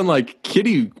don't send like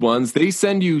kitty ones. They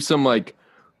send you some like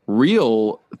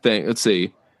real thing. Let's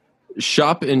see,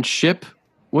 shop and ship.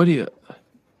 What do you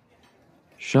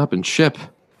shop and ship?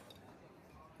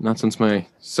 Not since my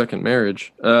second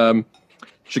marriage.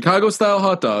 Chicago style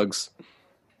hot dogs.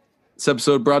 This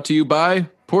episode brought to you by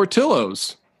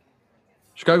Portillo's.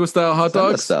 Chicago style hot Send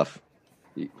us dogs. stuff.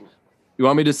 You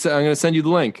want me to? I'm going to send you the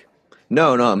link.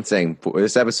 No, I'm saying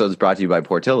this episode is brought to you by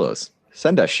Portillo's.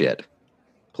 Send us shit,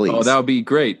 please. Oh, that would be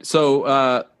great.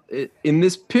 So in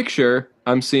this picture,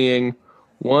 I'm seeing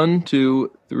 1,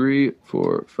 2, 3,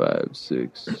 4, 5,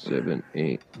 6, 7,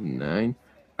 8, 9.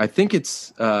 I think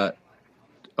it's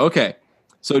okay.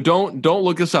 So don't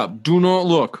look this up. Do not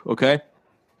look. Okay.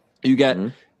 You get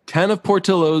 10 of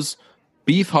Portillo's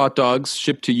beef hot dogs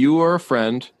shipped to you or a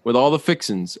friend with all the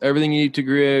fixins, everything you need to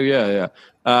agree. Yeah.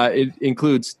 It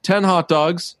includes 10 hot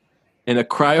dogs in a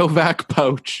cryovac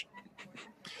pouch,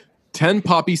 10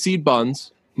 poppy seed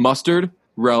buns, mustard,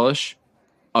 relish,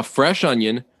 a fresh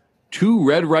onion, 2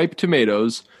 red ripe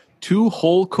tomatoes, 2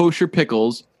 whole kosher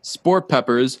pickles, sport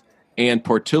peppers, and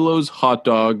Portillo's hot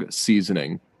dog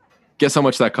seasoning. Guess how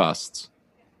much that costs?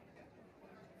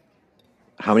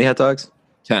 How many hot dogs?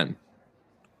 10.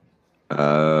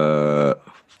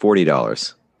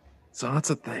 $40. So that's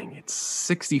a thing. It's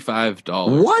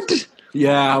 $65. What?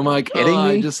 Yeah, I'm like, Kidding me?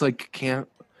 I just like can't.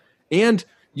 And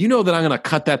you know that I'm gonna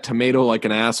cut that tomato like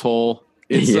an asshole.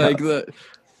 It's Yeah.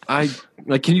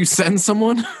 can you send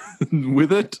someone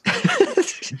with it?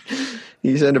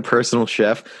 You send a personal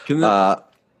chef.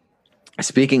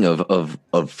 Speaking of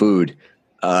food,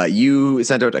 you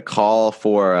sent out a call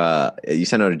for you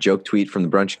sent out a joke tweet from the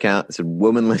brunch account. It said,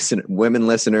 women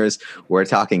listeners, we're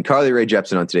talking Carly Rae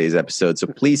Jepsen on today's episode, so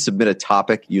please submit a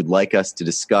topic you'd like us to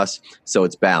discuss so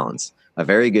it's balanced. A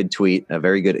very good tweet, a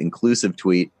very good inclusive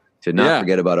tweet to not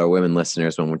forget about our women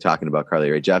listeners when we're talking about Carly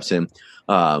Rae Jepsen.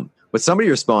 But somebody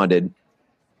responded,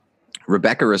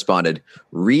 Rebecca responded,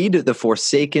 read the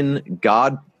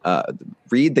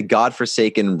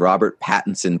godforsaken Robert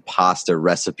Pattinson pasta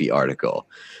recipe article.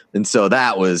 And so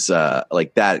that was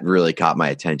that really caught my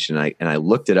attention. And I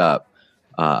looked it up.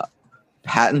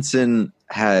 Pattinson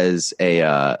has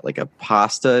a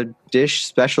pasta dish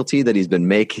specialty that he's been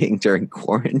making during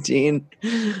quarantine.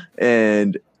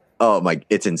 And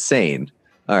it's insane.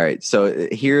 All right. So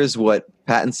here's what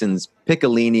Pattinson's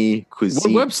Piccolini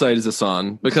cuisine. What website is this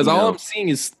on? Because all I'm seeing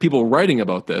is people writing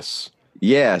about this.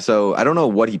 Yeah, so I don't know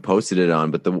what he posted it on,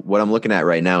 but what I'm looking at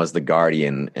right now is The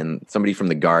Guardian, and somebody from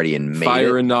The Guardian made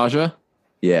Fire it. and nausea.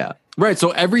 Yeah. Right.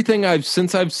 So everything I've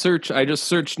searched, I just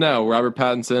searched now, Robert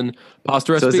Pattinson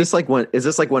pasta recipe. So is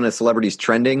this like when a celebrity's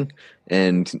trending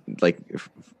and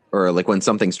or when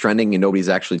something's trending and nobody's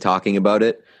actually talking about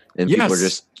it and people are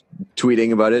just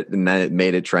tweeting about it and then it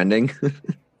made it trending?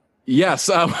 Yes.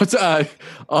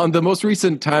 On the most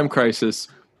recent Time Crisis,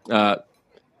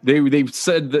 they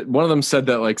said that one of them said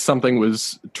that like something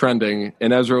was trending,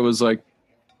 and Ezra was like,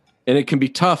 and it can be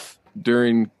tough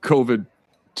during COVID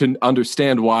to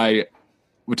understand why,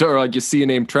 or like you see a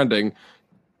name trending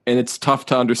and it's tough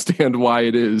to understand why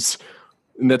it is.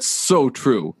 And that's so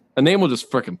true. A name will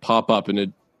just freaking pop up and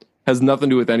it has nothing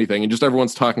to do with anything. And just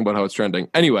everyone's talking about how it's trending.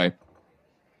 Anyway,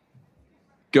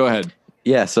 go ahead.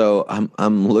 Yeah. So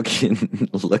I'm looking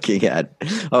at,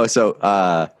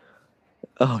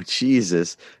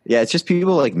 Jesus. Yeah. It's just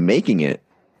people like making it.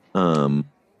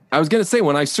 I was going to say,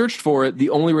 when I searched for it, the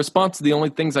only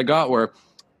things I got were,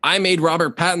 I made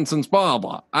Robert Pattinson's blah,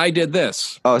 blah. I did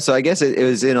this. Oh, so I guess it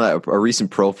was in a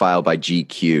recent profile by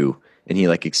GQ, and he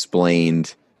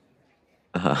explained.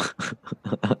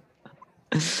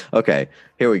 Okay,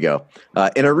 here we go.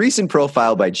 In a recent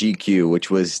profile by GQ,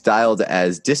 which was styled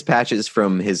as dispatches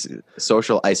from his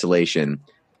social isolation,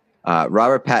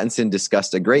 Robert Pattinson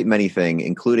discussed a great many things,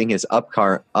 including his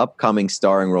upcoming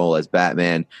starring role as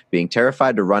Batman, being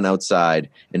terrified to run outside,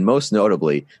 and most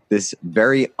notably, this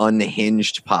very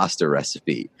unhinged pasta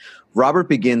recipe. Robert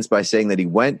begins by saying that he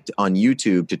went on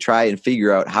YouTube to try and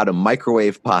figure out how to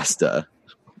microwave pasta.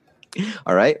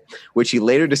 All right? Which he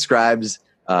later describes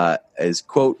as,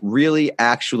 quote, really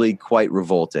actually quite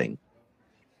revolting.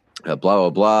 Blah, blah,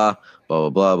 blah, blah, blah,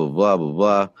 blah, blah, blah,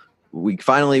 blah. we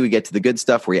get to the good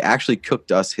stuff where he actually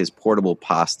cooked us his portable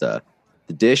pasta.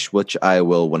 The dish, which I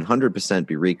will 100%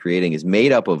 be recreating, is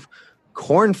made up of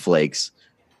cornflakes,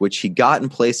 which he got in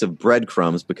place of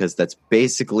breadcrumbs because that's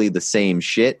basically the same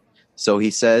shit. So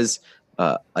he says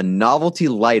a novelty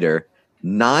lighter,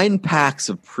 9 packs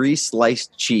of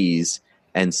pre-sliced cheese,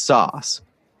 and sauce.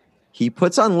 He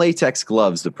puts on latex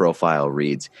gloves, the profile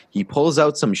reads. He pulls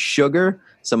out some sugar,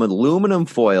 some aluminum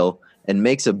foil, and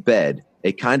makes a bed,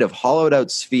 a kind of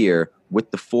hollowed-out sphere with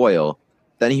the foil.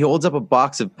 Then he holds up a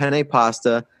box of penne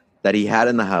pasta that he had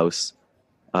in the house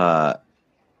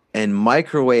and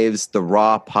microwaves the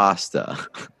raw pasta.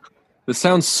 This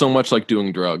sounds so much like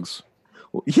doing drugs.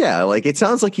 Yeah, like it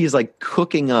sounds like he's like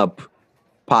cooking up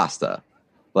pasta,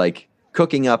 like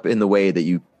cooking up in the way that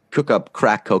you cook up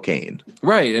crack cocaine.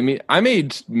 Right. I mean, I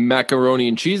made macaroni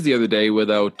and cheese the other day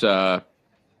without,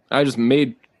 I just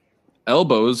made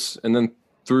elbows and then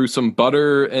threw some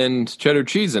butter and cheddar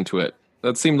cheese into it.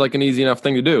 That seemed like an easy enough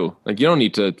thing to do. Like, you don't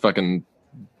need to fucking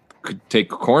take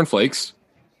cornflakes.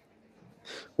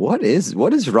 What is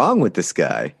wrong with this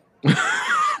guy?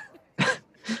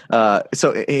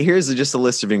 So here's just a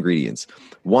list of ingredients.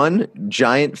 1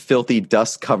 giant, filthy,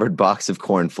 dust-covered box of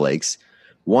cornflakes.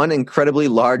 1 incredibly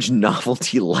large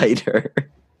novelty lighter.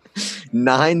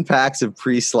 9 packs of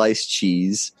pre-sliced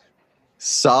cheese.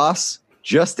 Sauce,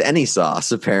 just any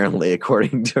sauce, apparently,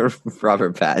 according to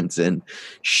Robert Pattinson.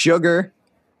 Sugar,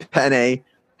 penne,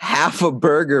 half a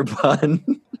burger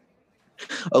bun,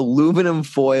 aluminum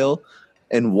foil,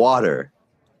 and water.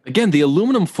 Again, the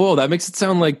aluminum foil, that makes it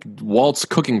sound like Walt's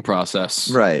cooking process.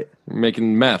 Right.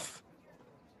 Making meth.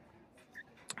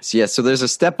 So there's a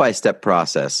step-by-step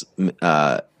process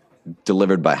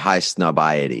delivered by High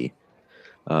Snobiety.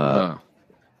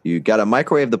 You got to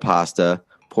microwave the pasta,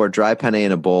 pour dry penne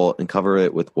in a bowl, and cover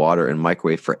it with water and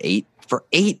microwave for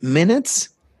 8 minutes?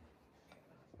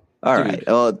 All right.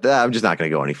 Well, I'm just not going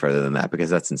to go any further than that because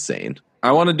that's insane.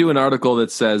 I want to do an article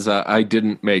that says I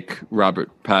didn't make Robert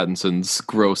Pattinson's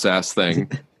gross ass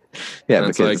thing. Yeah, and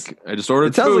because like, I just ordered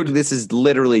it sounds food. like this is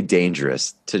literally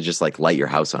dangerous to just like light your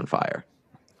house on fire.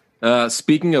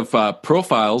 Speaking of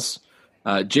profiles,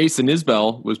 Jason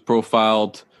Isbell was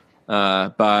profiled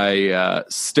by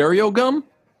Stereo Gum,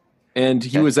 and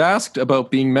he was asked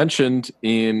about being mentioned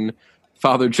in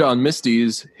Father John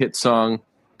Misty's hit song,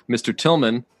 Mr.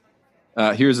 Tillman.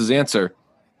 Here's his answer.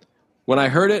 When I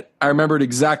heard it, I remembered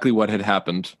exactly what had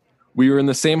happened. We were in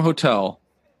the same hotel.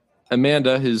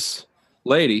 Amanda, his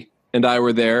lady, and I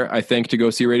were there, I think, to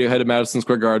go see Radiohead at Madison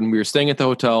Square Garden. We were staying at the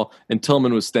hotel, and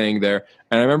Tillman was staying there.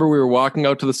 And I remember we were walking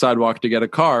out to the sidewalk to get a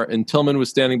car, and Tillman was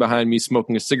standing behind me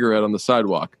smoking a cigarette on the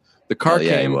sidewalk. The car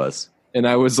came, and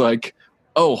I was like,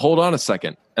 oh, hold on a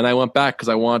second. And I went back because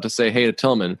I wanted to say hey to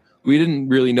Tillman. We didn't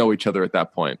really know each other at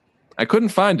that point. I couldn't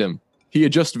find him. He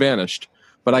had just vanished.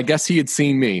 But I guess he had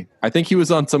seen me. I think he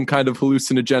was on some kind of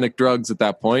hallucinogenic drugs at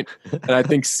that point. And I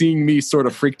think seeing me sort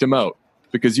of freaked him out.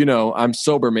 Because, you know, I'm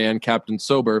sober, man, Captain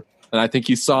Sober. And I think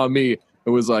he saw me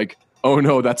and was like, oh,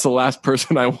 no, that's the last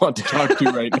person I want to talk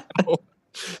to right now.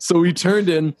 So he turned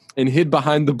in and hid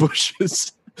behind the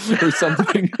bushes or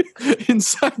something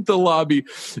inside the lobby.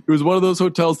 It was one of those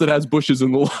hotels that has bushes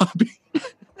in the lobby.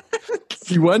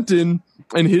 He went in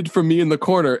and hid from me in the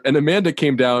corner. And Amanda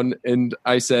came down and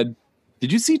I said,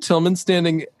 did you see Tillman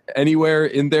standing anywhere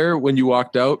in there when you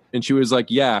walked out? And she was like,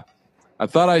 yeah, I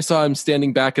thought I saw him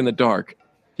standing back in the dark.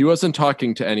 He wasn't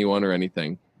talking to anyone or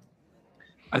anything.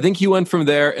 I think he went from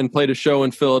there and played a show in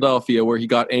Philadelphia where he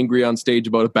got angry on stage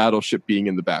about a battleship being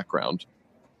in the background.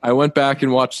 I went back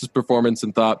and watched his performance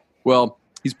and thought, well,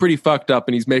 he's pretty fucked up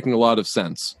and he's making a lot of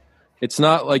sense. It's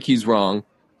not like he's wrong.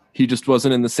 He just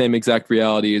wasn't in the same exact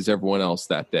reality as everyone else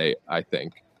that day, I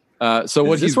think. So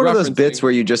what is this he's one of those referencing- bits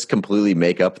where you just completely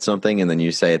make up something and then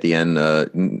you say at the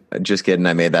end, just kidding,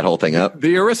 I made that whole thing up?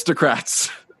 The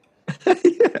Aristocrats.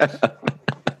 Yeah.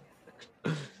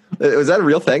 Was that a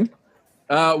real thing?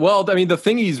 Well, I mean, the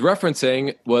thing he's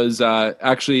referencing was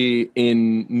actually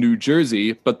in New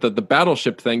Jersey, but the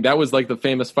battleship thing, that was like the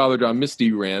famous Father John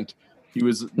Misty rant. He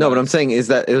was No, but I'm saying is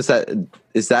that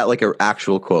like an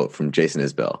actual quote from Jason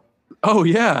Isbell? Oh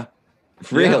yeah.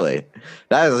 Really? Yeah.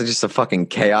 That is just a fucking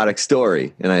chaotic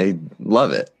story, and I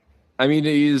love it. I mean,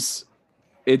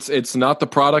 it's not the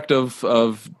product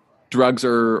of drugs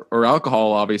or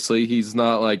alcohol, obviously. He's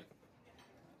not like,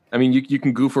 I mean, you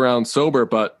can goof around sober,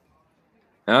 but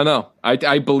I don't know.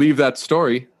 I believe that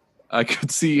story. I could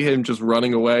see him just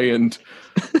running away and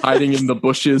hiding in the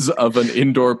bushes of an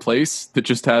indoor place that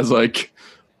just has like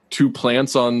 2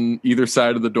 plants on either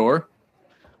side of the door.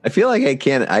 I feel like I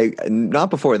can't. I not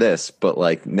before this, but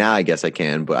like now, I guess I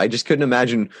can. But I just couldn't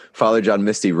imagine Father John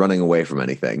Misty running away from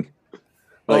anything.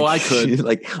 Like, I could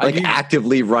like I could,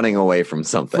 actively running away from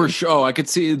something for sure. Oh, I could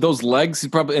see those legs. He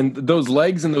probably and those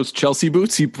legs and those Chelsea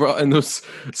boots. And those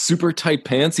super tight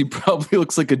pants. He probably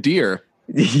looks like a deer.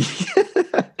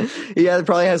 Yeah, it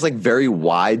probably has like very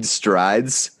wide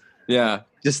strides. Yeah,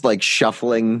 just like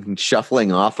shuffling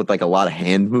off with like a lot of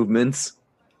hand movements.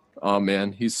 Oh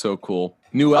man, he's so cool.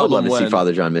 New I would album. love to see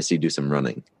Father John Misty do some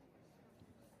running.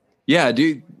 Yeah,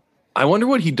 dude. I wonder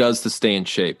what he does to stay in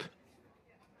shape.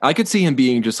 I could see him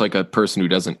being just like a person who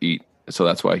doesn't eat, so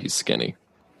that's why he's skinny.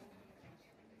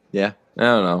 Yeah, I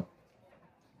don't know.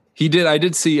 He did. I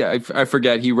did see. I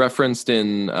forget. He referenced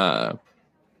in.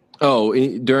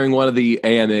 During one of the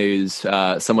AMAs,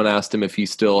 someone asked him if he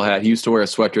still had. He used to wear a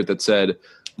sweatshirt that said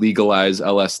 "Legalize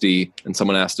LSD," and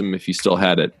someone asked him if he still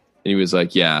had it, and he was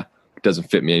like, "Yeah, it doesn't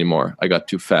fit me anymore. I got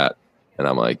too fat." And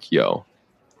I'm like, "Yo,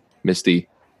 Misty,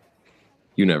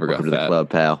 you never got fat." Welcome to the club,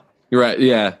 pal. You're right.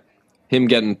 Yeah, him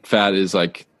getting fat is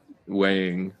like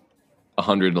weighing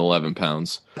 111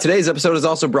 pounds. Today's episode is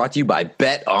also brought to you by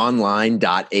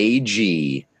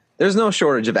BetOnline.ag. There's no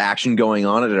shortage of action going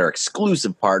on at our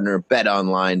exclusive partner,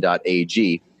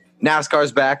 BetOnline.ag.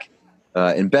 NASCAR's back,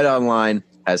 and BetOnline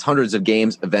has hundreds of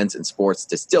games, events, and sports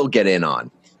to still get in on.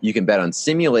 You can bet on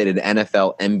simulated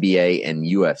NFL, NBA, and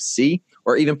UFC,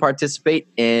 or even participate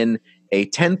in a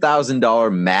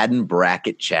 $10,000 Madden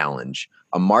Bracket Challenge,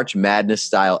 a March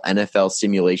Madness-style NFL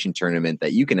simulation tournament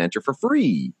that you can enter for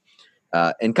free.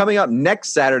 And coming up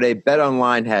next Saturday,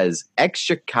 BetOnline has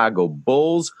ex-Chicago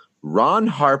Bulls, Ron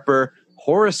Harper,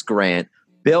 Horace Grant,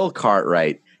 Bill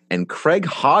Cartwright, and Craig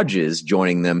Hodges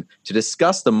joining them to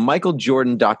discuss the Michael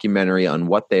Jordan documentary on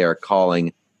what they are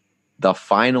calling The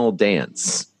Final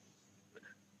Dance.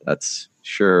 That's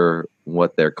sure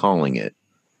what they're calling it.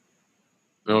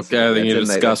 Okay, I think you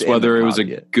discuss whether it was a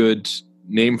good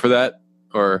name for that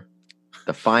or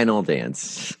The Final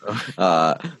Dance.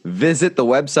 Visit the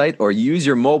website or use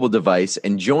your mobile device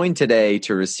and join today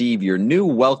to receive your new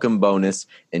welcome bonus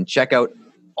and check out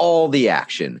all the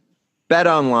action.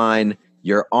 BetOnline,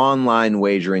 your online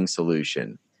wagering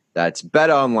solution. That's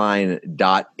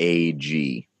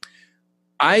betonline.ag.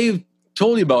 I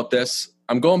told you about this.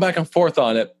 I'm going back and forth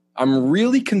on it. I'm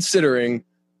really considering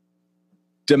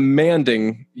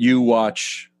demanding you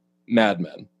watch Mad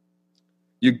Men.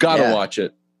 You got to watch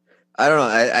it. I don't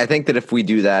know. I think that if we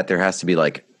do that, there has to be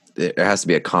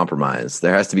a compromise.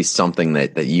 There has to be something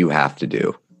that you have to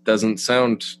do. Doesn't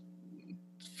sound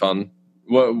fun.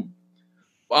 Well,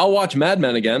 I'll watch Mad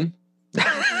Men again.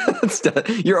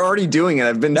 You're already doing it.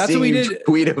 I've been seeing you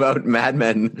tweet about Mad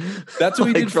Men. That's what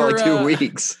we did for like 2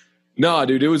 weeks. No,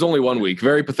 dude, it was only 1 week.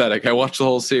 Very pathetic. I watched the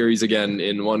whole series again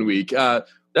in 1 week. That's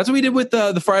what we did with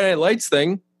the Friday Night Lights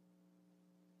thing,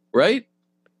 right?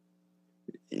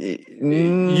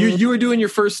 You were doing your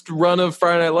first run of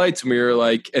Friday Night Lights, and we were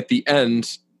like, at the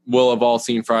end, we'll have all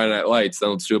seen Friday Night Lights. Then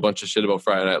let's do a bunch of shit about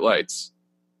Friday Night Lights,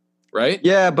 right?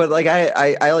 Yeah, but like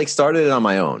I like started it on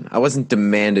my own. I wasn't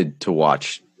demanded to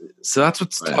watch. So that's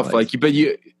what's tough. Like, but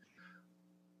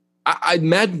I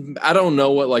don't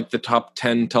know what like the top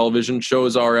 10 television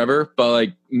shows are ever, but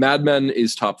like Mad Men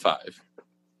is top 5,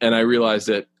 and I realized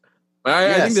it.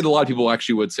 I think that a lot of people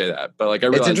actually would say that, but like I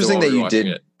realized it's interesting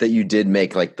that you did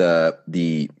make like the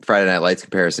Friday Night Lights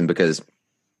comparison, because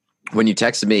when you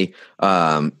texted me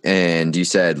and you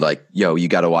said like, "Yo, you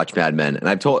got to watch Mad Men," and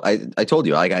I told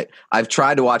you like I've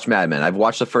tried to watch Mad Men. I've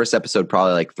watched the first episode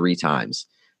probably like 3 times,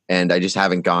 and I just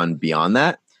haven't gone beyond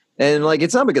that. And like,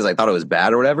 it's not because I thought it was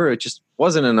bad or whatever. It just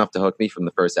wasn't enough to hook me from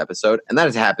the first episode. And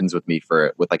that happens with me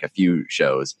with like a few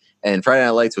shows. And Friday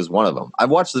Night Lights was one of them. I've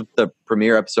watched the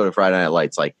premiere episode of Friday Night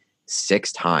Lights like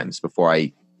 6 times before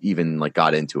I even like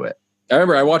got into it. I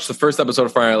remember I watched the first episode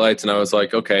of Friday Night Lights and I was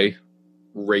like, okay,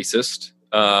 racist.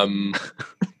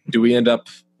 Do we end up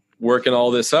working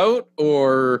all this out?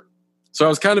 Or so I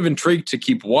was kind of intrigued to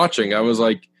keep watching. I was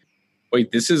like,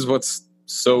 wait, this is what's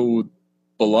so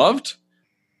beloved?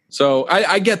 So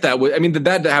I get that. I mean,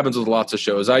 that happens with lots of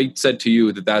shows. I said to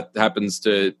you that happens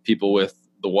to people with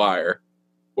The Wire,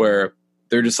 where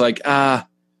they're just like, I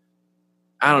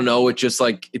don't know. It just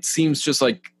like, it seems just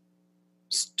like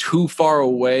too far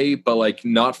away, but like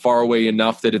not far away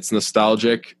enough that it's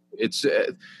nostalgic. It's,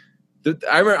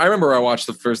 I remember I watched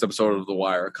the first episode of The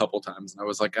Wire a couple times and I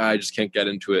was like, I just can't get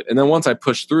into it. And then once I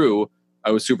pushed through,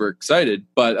 I was super excited.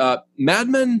 But Mad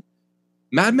Men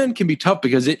can be tough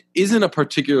because it isn't a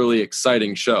particularly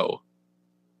exciting show.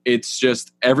 It's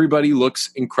just everybody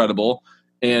looks incredible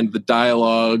and the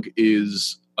dialogue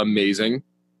is amazing.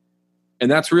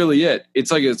 And that's really it.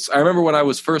 I remember when I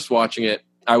was first watching it,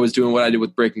 I was doing what I did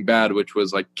with Breaking Bad, which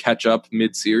was like catch up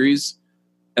mid-series.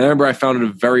 And I remember I found it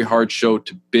a very hard show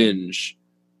to binge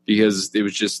because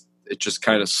it's just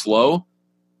kind of slow.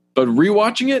 But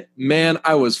rewatching it, man,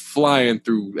 I was flying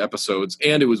through episodes,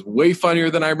 and it was way funnier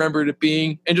than I remembered it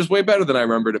being, and just way better than I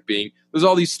remembered it being. There's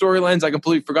all these storylines I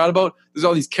completely forgot about. There's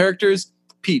all these characters.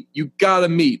 Pete, you gotta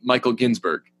meet Michael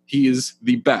Ginsburg. He is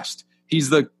the best. He's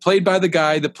played by the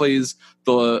guy that plays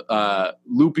the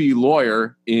loopy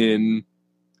lawyer in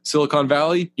Silicon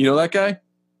Valley. You know that guy?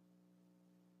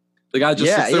 The guy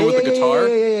just sits there with the guitar.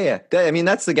 Yeah. I mean,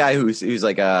 that's the guy who's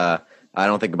like, I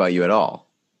don't think about you at all.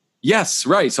 Yes,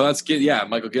 right. So that's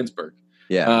Michael Ginsburg.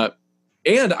 Yeah.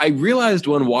 And I realized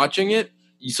when watching it,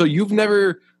 so you've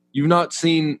not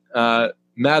seen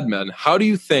Mad Men. How do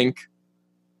you think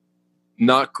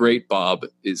 "Not Great Bob"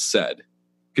 is said?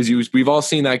 Because we've all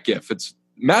seen that GIF. It's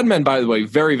Mad Men, by the way,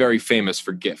 very, very famous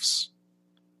for GIFs.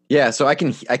 Yeah, so I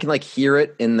can like hear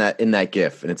it in that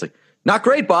GIF, and it's like, "Not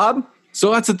great, Bob."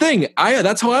 So that's the thing.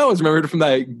 That's how I always remembered it from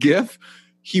that GIF.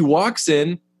 He walks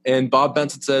in, and Bob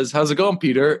Benson says, "How's it going,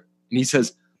 Peter?" And he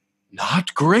says,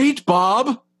 "Not great,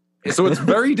 Bob." So it's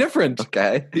very different.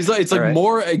 Okay. He's like, it's like right.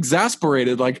 More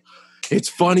exasperated. Like, it's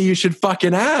funny you should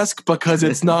fucking ask because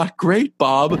it's not great,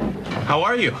 Bob. How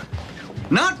are you?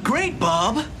 Not great,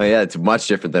 Bob. Oh yeah, it's much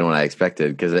different than what I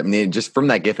expected. Because I mean, just from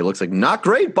that GIF, it looks like "Not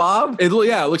great, Bob." It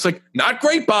looks like "Not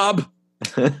great, Bob."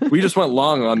 We just went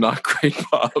long on "Not Great,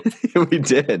 Bob." We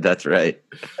did. That's right.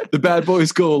 The bad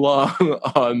boys go along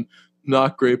on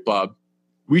 "Not Great, Bob."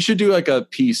 We should do like a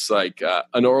piece, like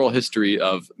an oral history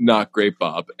of "Not Great,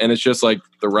 Bob," and it's just like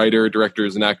the writer,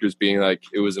 directors, and actors being like,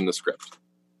 "It was in the script."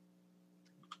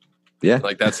 Yeah,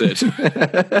 like that's it.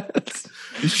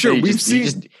 Sure, he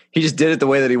just did it the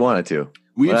way that he wanted to.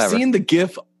 We've seen the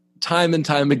GIF time and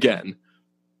time again,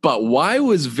 but why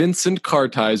was Vincent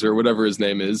Kartheiser, whatever his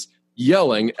name is,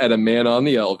 yelling at a man on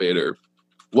the elevator?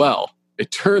 Well,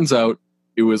 it turns out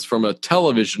it was from a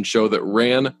television show that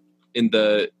ran in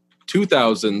the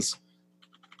 2000s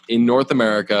in North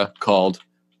America called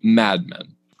Mad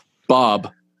Men.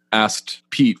 Bob asked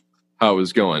Pete how it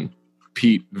was going.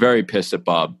 Pete, very pissed at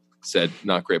Bob, said,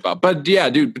 "Not great, Bob." But yeah,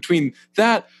 dude, between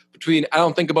 "I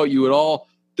Don't Think About You at All,"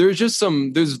 there's just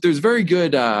there's very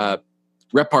good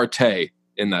repartee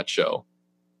in that show.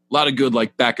 A lot of good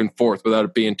like back and forth without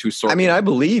it being too sore. I mean, I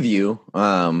believe you.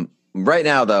 Right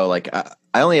now, though, like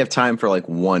I only have time for like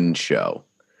one show.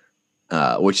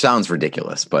 Which sounds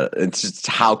ridiculous, but it's just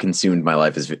how consumed my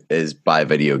life is by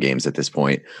video games at this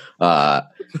point. I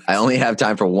only have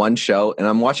time for one show, and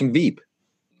I'm watching Veep.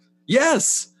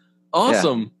 Yes,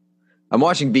 awesome. Yeah. I'm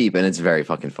watching Veep, and it's very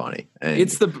fucking funny. And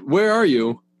where are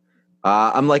you?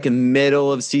 I'm like in the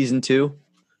middle of season 2.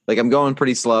 Like I'm going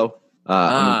pretty slow.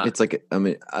 It's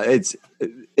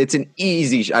an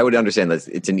easy. I would understand that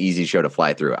it's an easy show to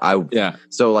fly through.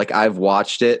 So like I've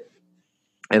watched it.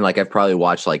 And like I've probably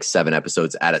watched like 7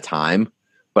 episodes at a time,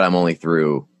 but I'm only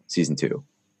through season 2.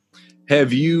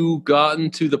 Have you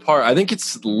gotten to the part? I think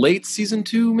it's late season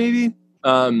 2, maybe.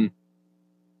 I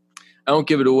won't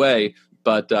give it away,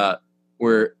 but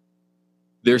where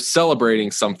they're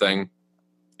celebrating something,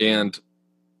 and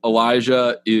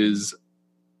Elijah is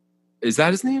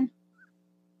that his name?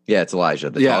 Yeah, it's Elijah,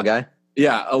 the tall guy.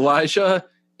 Yeah, Elijah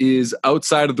is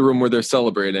outside of the room where they're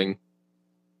celebrating,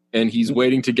 and he's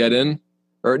waiting to get in.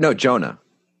 Or no, Jonah.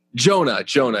 Jonah,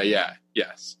 yeah,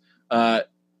 yes. Have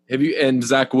you? And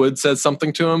Zach Wood says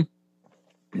something to him.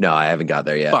 No, I haven't got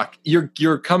there yet. Fuck,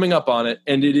 you're coming up on it,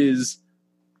 and it is.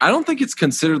 I don't think it's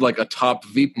considered like a top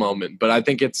Veep moment, but I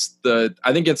think it's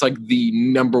like the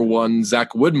number one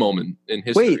Zach Wood moment in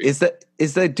history. Wait, is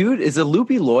that dude? Is a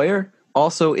loopy lawyer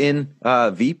also in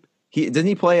Veep? Didn't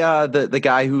he play the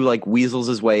guy who like weasels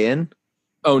his way in?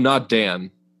 Oh, not Dan.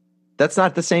 That's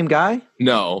not the same guy?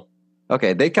 No.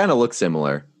 Okay, they kind of look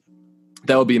similar.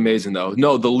 That would be amazing, though.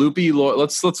 No, the loopy lawyer.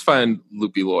 Let's find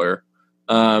loopy lawyer.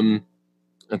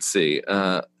 Let's see.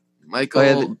 Michael.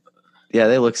 Oh, yeah,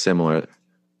 they look similar.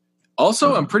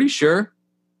 Also, I'm pretty sure.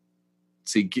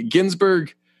 Let's see,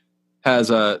 Ginsburg has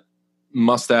a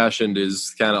mustache and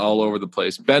is kind of all over the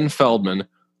place. Ben Feldman.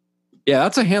 Yeah,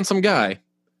 that's a handsome guy.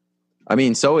 I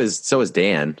mean, so is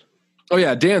Dan. Oh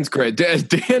yeah, Dan's great.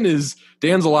 Dan's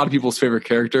a lot of people's favorite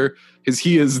character because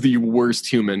he is the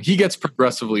worst human. He gets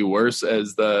progressively worse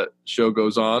as the show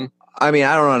goes on. I mean,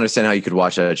 I don't understand how you could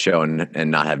watch that show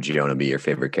and not have Jonah be your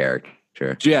favorite character.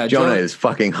 Yeah, Jonah is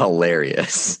fucking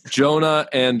hilarious. Jonah,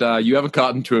 and you haven't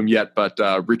gotten to him yet, but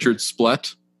Richard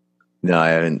Splett. No, I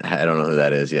haven't. I don't know who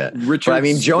that is yet. Richard. But I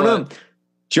mean,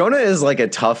 Jonah is like a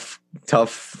tough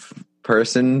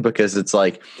person because it's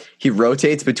like he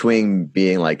rotates between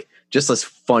being like just this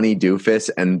funny doofus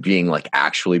and being like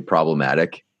actually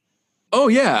problematic. Oh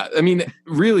yeah, I mean,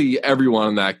 really, everyone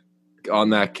in that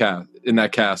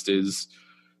cast is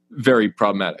very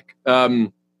problematic.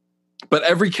 But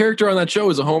every character on that show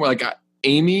is a homer. Like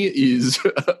Amy is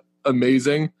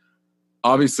amazing.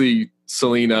 Obviously,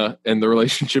 Selena and the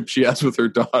relationship she has with her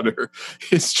daughter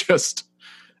is just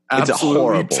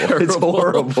absolutely terrible. It's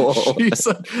horrible. She's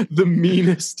the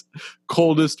meanest,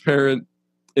 coldest parent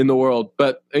in the world.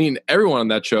 But I mean, everyone on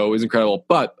that show is incredible.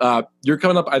 But you're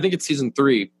coming up. I think it's season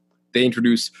 3. They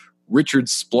introduce Richard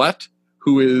Splett,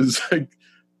 who is like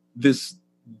this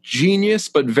genius,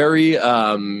 but very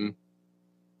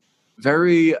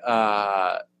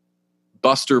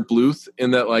Buster Bluth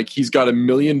in that like he's got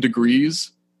 1,000,000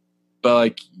 degrees, but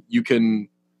like you can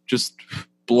just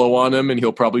blow on him and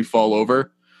he'll probably fall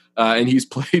over. And he's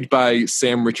played by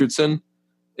Sam Richardson,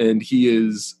 and he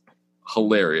is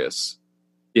hilarious.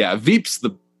 Yeah, Veep's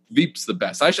the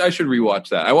best. I should rewatch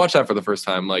that. I watched that for the first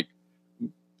time like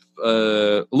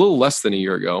a little less than a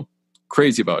year ago.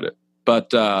 Crazy about it.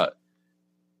 But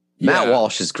Matt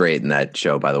Walsh is great in that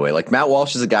show, by the way. Like Matt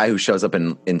Walsh is a guy who shows up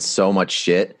in so much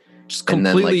shit. Just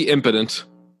completely impotent.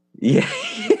 Yeah.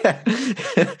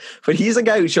 But he's a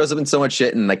guy who shows up in so much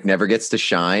shit and like never gets to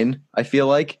shine, I feel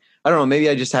like. I don't know, maybe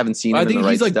I just haven't seen him. I think in the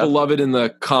right he's like stuff. beloved in the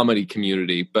comedy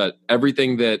community, but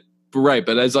everything that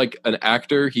but as like an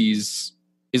actor, he's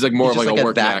like more he's of like a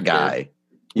working that actor. Guy.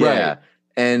 Yeah. Right.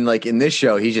 And like in this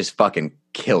show, he just fucking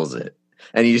kills it.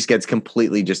 And he just gets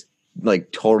completely just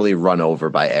like totally run over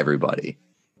by everybody.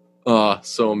 Oh,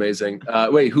 so amazing.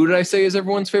 Wait, who did I say is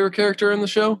everyone's favorite character in the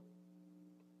show?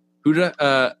 Who did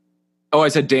I I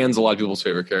said Dan's a lot of people's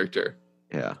favorite character.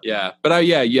 Yeah. Yeah. But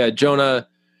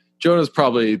Jonah's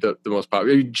probably the most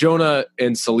popular. Jonah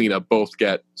and Selena both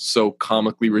get so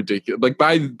comically ridiculous. Like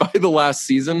by the last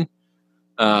season,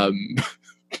 they're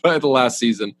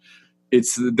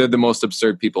the most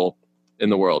absurd people in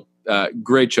the world.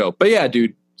 Great show. But yeah,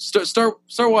 dude, start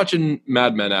watching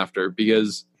Mad Men after,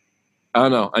 because I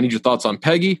don't know. I need your thoughts on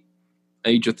Peggy.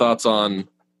 I need your thoughts on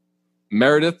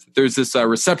Meredith. There's this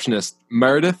receptionist,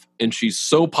 Meredith, and she's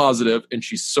so positive and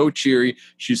she's so cheery.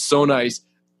 She's so nice.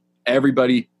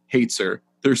 Everybody hates her.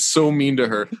 They're so mean to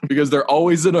her because they're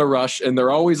always in a rush and they're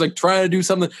always like trying to do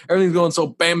something. Everything's going so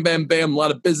bam, bam, bam. A lot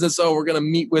of business. Oh, we're going to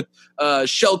meet with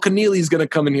Shel Keneally's going to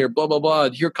come in here. Blah, blah, blah.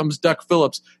 And here comes Duck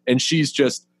Phillips. And she's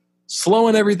just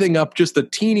slowing everything up just a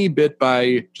teeny bit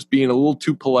by just being a little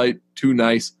too polite, too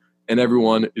nice. And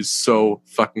everyone is so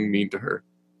fucking mean to her.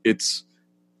 It's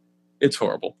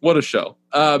horrible. What a show.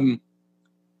 Do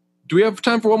we have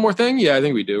time for one more thing? Yeah, I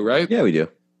think we do, right? Yeah, we do.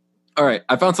 All right.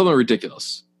 I found something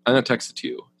ridiculous. I'm going to text it to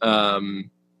you.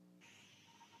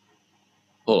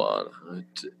 Hold on.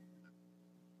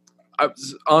 I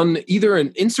was on either an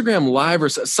Instagram Live or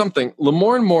something.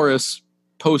 Lamorne Morris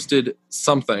posted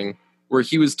something where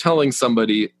he was telling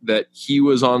somebody that he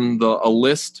was on a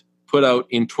list put out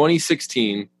in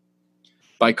 2016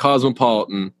 by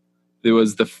Cosmopolitan. There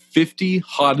was the 50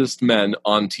 hottest men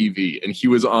on TV, and he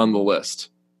was on the list.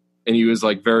 And he was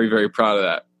like very, very proud of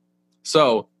that.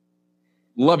 So,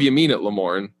 love you mean it,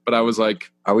 Lamorne. But I was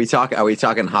like, Are we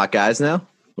talking hot guys now?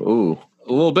 Ooh.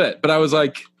 a little bit. But I was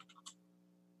like,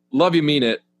 love you mean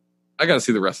it. I got to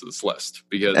see the rest of this list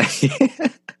because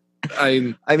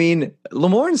I mean,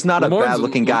 Lamorne's not a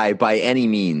bad-looking guy by any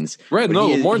means. Right? No,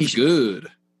 Lamorne's good,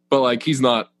 but like he's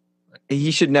not.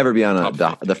 He should never be on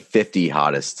the 50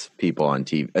 hottest people on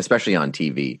TV, especially on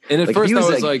TV. And at like, first, I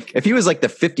was like, if he was like the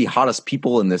 50 hottest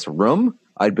people in this room,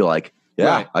 I'd be like, yeah,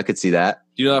 right. I could see that.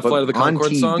 Do you know that Flight of the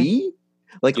Conchords song?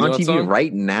 Like on TV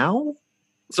right now?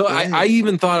 So I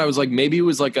even thought, I was like, maybe it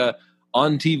was like a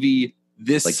on TV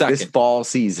this like second. This fall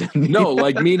season. No,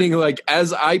 like meaning like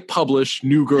as I publish,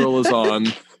 New Girl is on.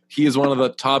 He is one of the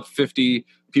top 50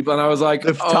 people. And I was like,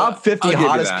 the top 50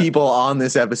 hottest people on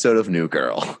this episode of New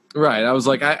Girl. Right. I was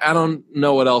like, I don't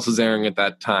know what else is airing at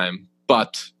that time,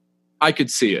 but I could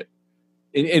see it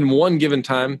in one given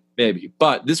time, maybe.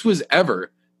 But this was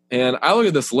ever. And I look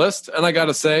at this list and I got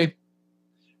to say,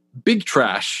 big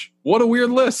trash. What a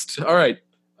weird list. All right.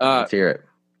 Let's hear it.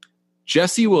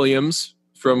 Jesse Williams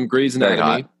from Grey's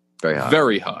Anatomy. Very hot.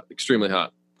 Very hot. Extremely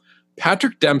hot.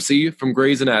 Patrick Dempsey from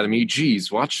Grey's Anatomy.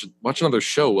 Geez, watch another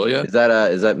show, will you? Is that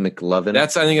McLovin? I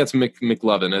think that's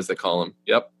McLovin, as they call him.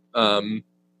 Yep.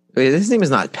 Wait, his name is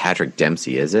not Patrick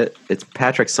Dempsey, is it? It's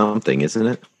Patrick something, isn't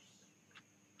it?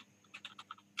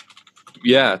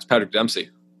 Yeah, it's Patrick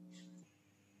Dempsey.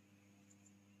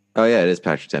 Oh yeah, it is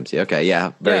Patrick Dempsey. Okay,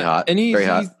 yeah, very hot. And very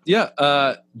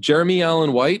hot. Jeremy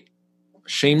Allen White,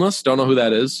 Shameless. Don't know who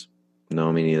that is.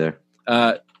 No, me neither.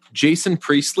 Jason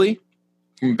Priestley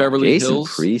from Beverly Jason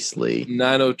Hills. Priestley.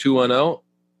 90210.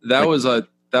 That was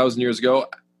 1,000 years ago.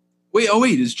 Wait,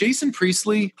 is Jason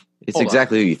Priestley? It's Hold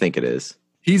exactly who you think it is.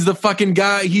 He's the fucking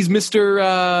guy. He's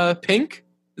Mr. Pink.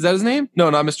 Is that his name? No,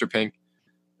 not Mr. Pink.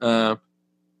 I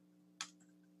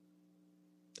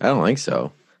don't think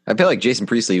so. I feel like Jason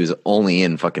Priestley was only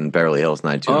in fucking Beverly Hills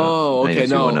 90210. Oh, okay,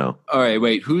 no. 90210. All right,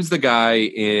 wait. Who's the guy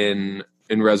in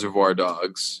Reservoir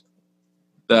Dogs?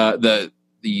 The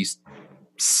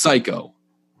psycho.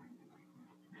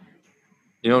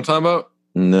 You know what I'm talking about?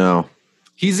 No.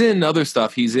 He's in other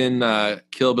stuff. He's in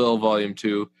Kill Bill Volume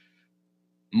 2.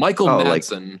 Michael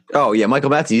Madsen. Yeah, Michael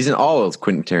Madsen. He's in all those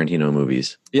Quentin Tarantino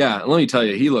movies. Yeah, let me tell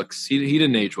you, he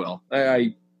didn't age well. I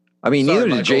Sorry, mean, neither did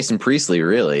Michael. Jason Priestley,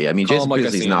 really. I mean, Call Jason him like I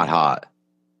Priestley's see not him.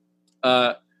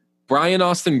 hot. Brian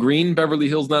Austin Green, Beverly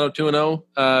Hills 90210.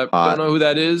 Don't know who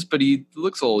that is, but he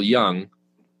looks a little young.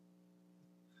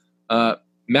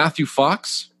 Matthew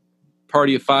Fox,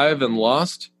 Party of Five and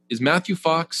Lost. Is Matthew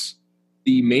Fox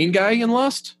the main guy in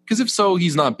Lost? Because if so,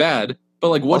 he's not bad. But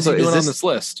like, what's Also, he doing is on this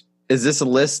list? Is this a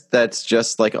list that's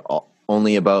just like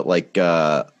only about like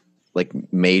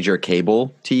major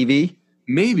cable TV?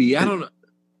 Maybe, I don't know.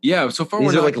 Yeah, so far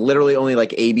These are like literally only like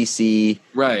ABC,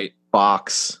 right.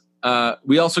 Fox.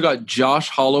 We also got Josh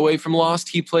Holloway from Lost.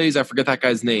 He plays, I forget that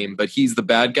guy's name, but he's the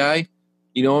bad guy.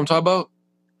 You know what I'm talking about?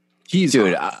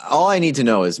 Dude, all I need to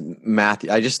know is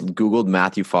Matthew. I just Googled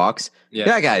Matthew Fox. Yeah.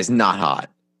 That guy is not hot.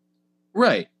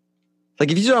 Right. Like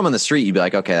if you saw him on the street, you'd be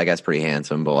like, okay, that guy's pretty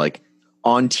handsome. But like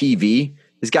on TV,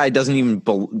 this guy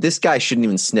shouldn't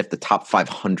even sniff the top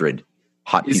 500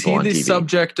 hot Is people he on the TV.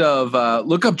 subject of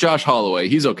look up Josh Holloway?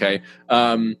 He's okay.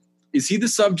 Is he the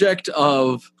subject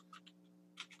of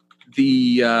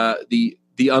the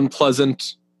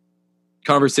unpleasant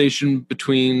conversation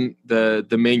between the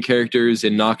main characters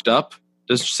in Knocked Up?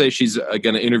 Doesn't she say she's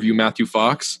going to interview Matthew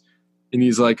Fox, and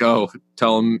he's like, "Oh,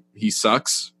 tell him he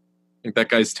sucks. Like that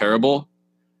guy's terrible."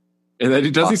 And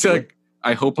then doesn't he say like,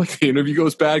 "I hope like the interview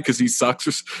goes bad because he sucks"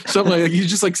 or something like that. He's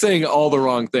just like saying all the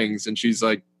wrong things, and she's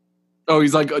like, "Oh,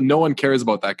 he's like no one cares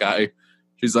about that guy."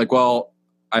 She's like, "Well,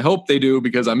 I hope they do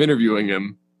because I'm interviewing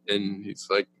him," and he's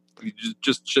like,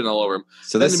 just shitting all over him.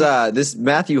 So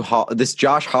this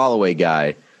Josh Holloway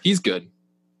guy, He's good.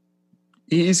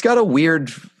 he's got a weird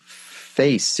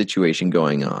face situation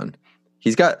going on.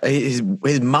 He's got his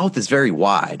mouth is very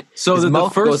wide. So his the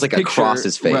mouth first goes like picture, across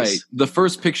his face. right? The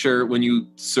first picture when you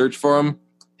search for him,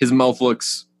 his mouth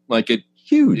looks like it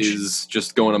Huge. is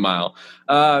just going a mile.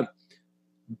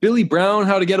 Billy Brown,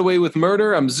 How to Get Away with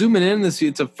Murder. I'm zooming in.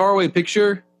 It's a faraway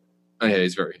picture. Oh yeah,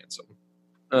 he's very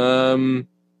handsome.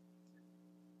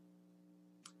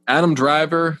 Adam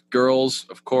Driver, Girls,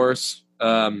 of course.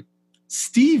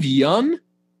 Steve Young,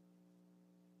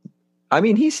 I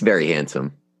mean, he's very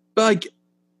handsome. like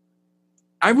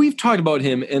we've talked about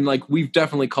him and like we've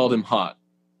definitely called him hot.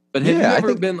 But have you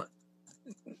ever been?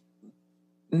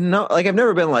 No, like I've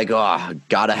never been like, oh,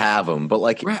 gotta have him. But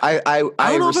like, Right. I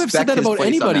don't know if I've said respect that his about place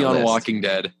anybody that on list. Walking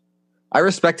Dead. I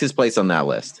respect his place on that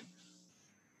list.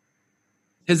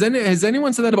 Has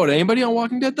anyone said that about anybody on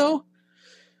Walking Dead though?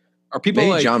 Are people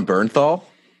Maybe like John Bernthal?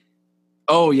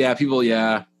 Oh yeah, people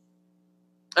yeah.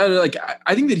 I don't know, like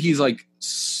I think that he's like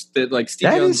that like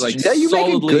Steve Young's like you make a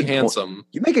solidly good handsome.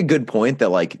 You make a good point that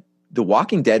like The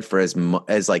Walking Dead, for as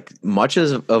like much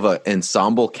as of an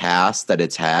ensemble cast that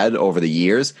it's had over the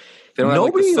years, They don't have,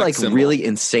 like, the nobody sex like symbol. really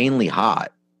insanely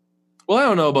hot. Well, I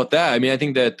don't know about that. I mean, I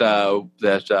think that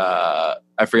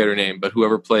I forget her name, but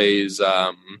whoever plays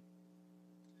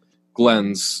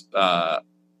Glenn's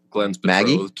betrothed.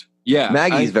 Maggie? Yeah,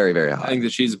 Maggie's very, very I hot. think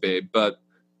that she's a babe, but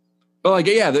like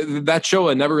yeah, that show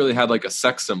had never really had like a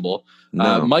sex symbol.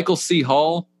 No. Michael C.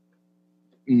 Hall,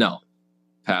 no,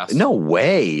 pass. No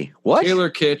way. What?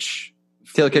 Taylor Kitsch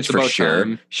Taylor Kitsch it's for about sure.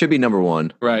 time. Should be number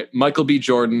one. Right. Michael B.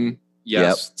 Jordan,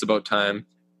 yes, It's about time.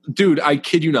 Dude, I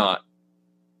kid you not.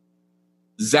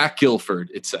 Zach Gilford,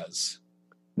 it says.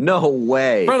 No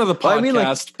way. Friend of the podcast, Well, I mean,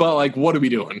 like, but like, what are we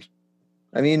doing?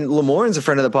 Lamorne's a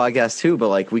friend of the podcast too, but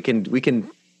like we're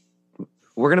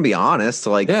gonna be honest.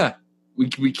 Like, Yeah,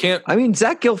 we can't. I mean,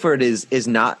 Zach Gilford is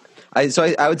not. I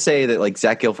would say that like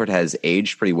Zach Gilford has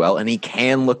aged pretty well, and he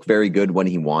can look very good when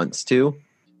he wants to.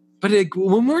 But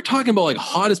when we're talking about like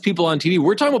hottest people on TV,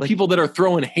 we're talking about people that are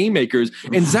throwing haymakers,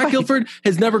 and Zach Right. Gilford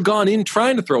has never gone in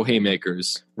trying to throw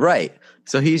haymakers. Right.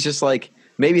 So he's just like,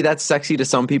 maybe that's sexy to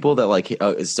some people that like,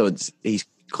 he's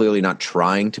clearly not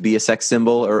trying to be a sex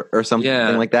symbol or something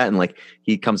Yeah. like that. And like,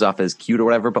 he comes off as cute or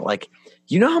whatever, but like,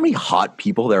 you know how many hot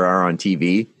people there are on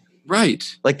TV?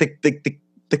 Right. Like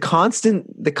the the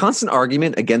constant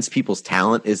argument against people's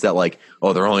talent is that like,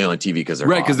 oh, they're only on TV because they're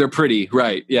right, hot. because they're pretty.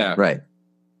 Right. Yeah. Right.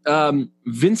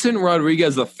 Vincent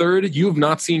Rodriguez III. You have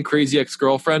not seen Crazy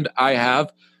Ex-Girlfriend. I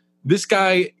have. This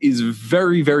guy is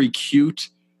very, very cute.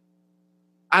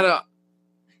 I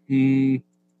don't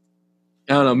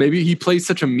know. Maybe he plays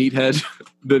such a meathead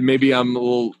that maybe I'm a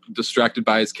little distracted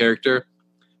by his character.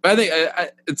 But I think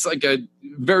it's like a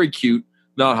very cute,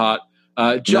 not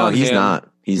hot. John he's Hamm.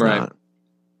 not. He's Right. not.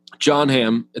 John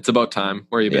Hamm. It's about time.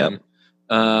 Where you Yep.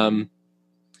 been?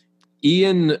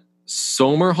 Ian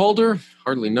Somerhalder.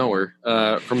 Hardly know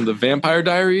her. From the Vampire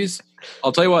Diaries.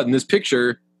 I'll tell you what. In this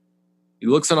picture, he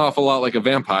looks an awful lot like a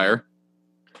vampire.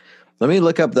 Let me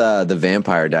look up the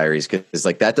Vampire Diaries because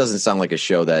like that doesn't sound like a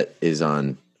show that is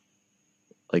on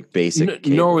like basic.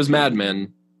 Nor was Mad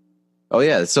Men. Oh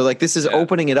yeah, so like this is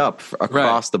opening it up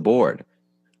across the board.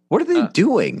 What are they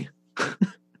doing?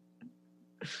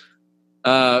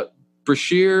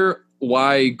 Brashear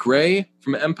Y. Gray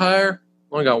from Empire.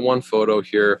 Only got one photo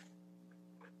here.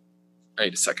 I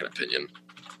need a second opinion.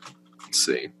 Let's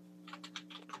see.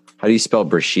 How do you spell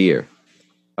Brashear?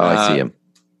 Oh, I see him.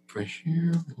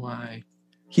 Brashear Y.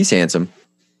 He's handsome.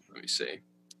 Let me see.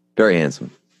 Very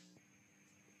handsome.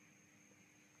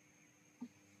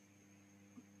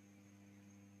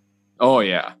 Oh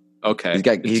yeah. Okay.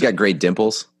 He's got great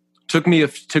dimples. Took me a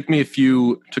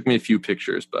few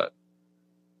pictures, but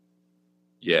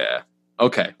yeah.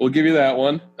 Okay, we'll give you that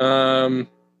one.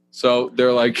 So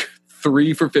they're like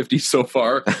 3 for 50 so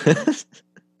far.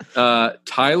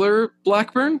 Tyler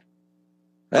Blackburn.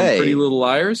 Hey, Pretty Little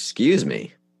Liars. Excuse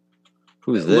me.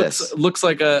 Who's this? Looks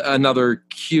like another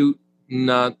cute,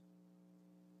 not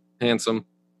handsome.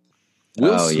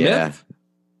 Will Smith. Yeah.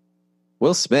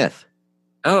 Will Smith.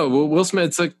 I don't know. Will Smith.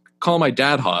 It's like call my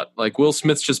dad hot. Like Will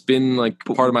Smith's just been like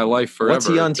part of my life forever. What's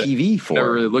he on TV for?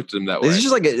 Never really looked at him that way. This is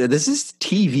just like this is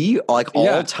TV like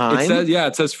all time.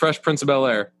 It says Fresh Prince of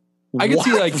Bel-Air. I could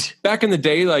see like back in the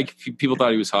day, like people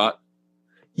thought he was hot.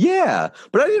 Yeah,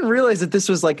 but I didn't realize that this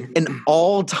was like an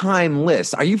all-time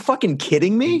list. Are you fucking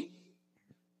kidding me?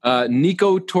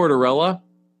 Nico Tortorella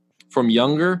from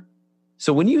Younger.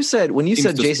 So when you said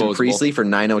Jason disposable. Priestley for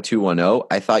 90210,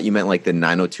 I thought you meant like the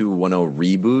 90210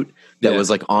 reboot that was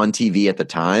like on TV at the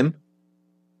time.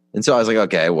 And so I was like,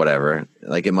 okay, whatever.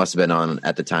 Like it must have been on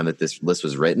at the time that this list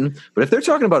was written. But if they're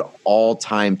talking about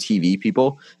all-time TV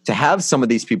people, to have some of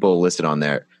these people listed on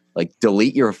there, like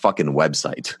delete your fucking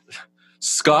website.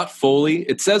 Scott Foley.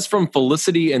 It says from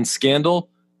Felicity and Scandal,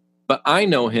 but I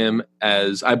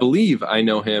believe I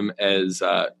know him as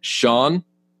Sean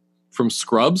from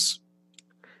Scrubs.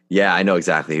 Yeah, I know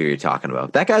exactly who you're talking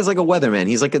about. That guy's like a weatherman.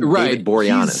 He's like a David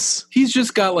Boreanaz. He's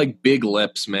just got like big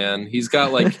lips, man. He's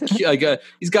got like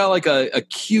a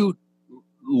cute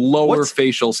lower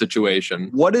facial situation.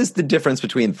 What is the difference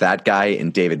between that guy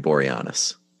and David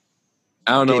Boreanaz?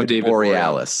 I don't know. David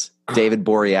Borealis. David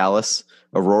Borealis.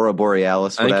 Aurora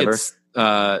Borealis, whatever. I think it's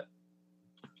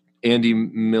Andy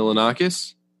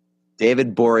Milonakis.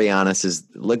 David Boreanaz is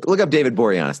look up David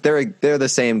Boreanaz. They're the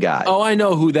same guy. Oh, I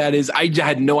know who that is. I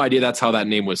had no idea that's how that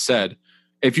name was said.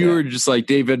 If you were just like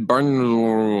David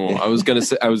Barn, I was gonna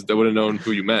say I would have known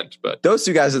who you meant. But those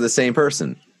two guys are the same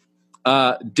person.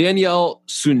 Danielle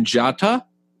Sunjata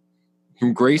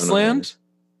from Graceland.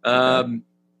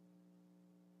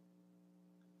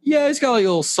 Yeah, he's got like a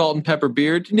little salt and pepper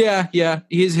beard. Yeah.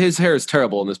 His hair is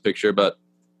terrible in this picture, but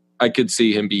I could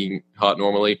see him being hot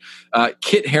normally.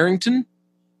 Kit Harington,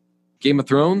 Game of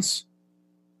Thrones.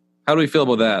 How do we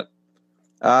feel about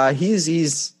that?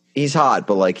 He's hot,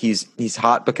 but like he's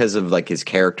hot because of like his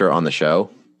character on the show.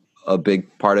 A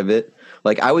big part of it.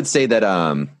 Like I would say that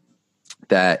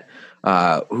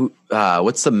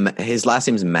his last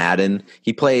name's Madden.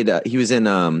 He played. He was in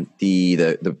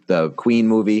the Queen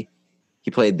movie. He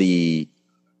played he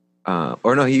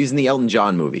was in the Elton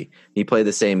John movie. He played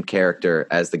the same character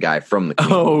as the guy from the Queen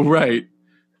movie. Right.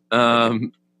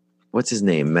 What's his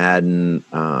name? Madden.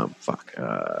 What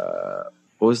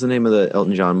was the name of the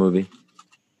Elton John movie?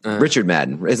 Richard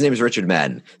Madden. His name is Richard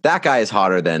Madden. That guy is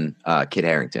hotter than Kit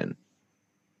Harington.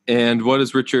 And what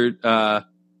is Richard? Yeah,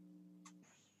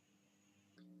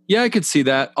 I could see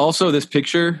that. Also, this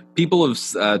picture, people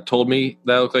have told me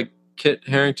that I look like Kit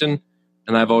Harington,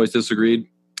 and I've always disagreed.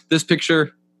 This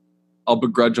picture, I'll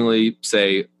begrudgingly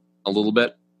say a little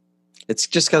bit. It's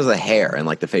just because of the hair and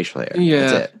like the facial hair. Yeah,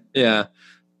 that's it. Yeah.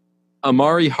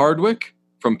 Amari Hardwick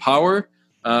from Power.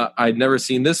 I'd never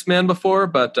seen this man before,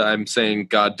 but I'm saying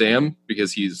goddamn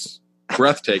because he's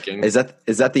breathtaking. Is that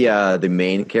the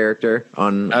main character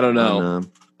on? I don't know.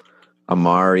 On,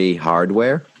 Amari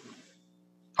Hardwick.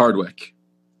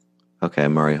 Okay,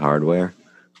 Amari Hardware.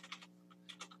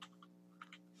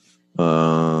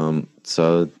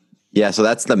 So yeah, so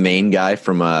that's the main guy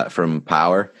from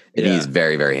Power, and Yeah. he's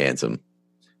very, very handsome.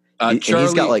 And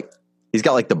Charlie, he's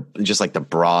got like the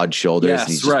broad shoulders. Yes, and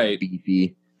he's just right.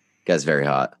 beefy. Guy's very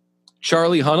hot.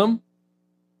 Charlie Hunnam.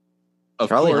 Of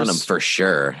Charlie course, Hunnam for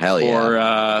sure. Hell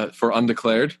yeah. for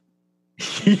Undeclared.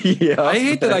 Yeah. I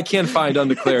hate that I can't find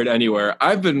Undeclared anywhere.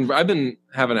 I've been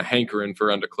having a hankering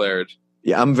for Undeclared.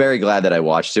 Yeah, I'm very glad that I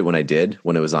watched it when it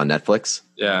was on Netflix.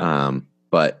 Yeah.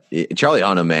 But Charlie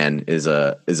Hunnam, man, is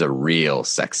a real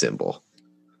sex symbol.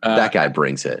 That guy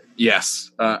brings it. Yes.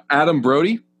 Adam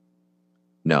Brody,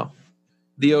 No.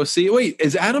 the OC. Wait,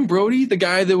 is Adam Brody the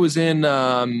guy that was in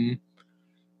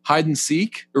Hide and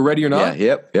Seek or Ready or Not?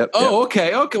 Yeah. Yep. Oh,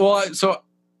 okay. Well, so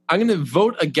I'm going to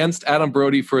vote against Adam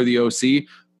Brody for the OC,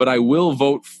 but I will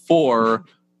vote for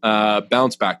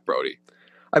Bounce Back Brody.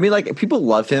 I mean, like, people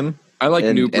love him. I like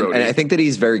new Brody. And I think that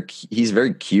he's very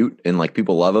cute, and like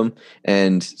people love him,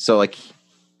 and so like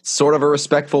sort of a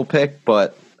respectful pick.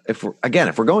 But if we're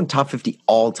going top 50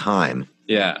 all time,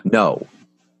 Yeah. no.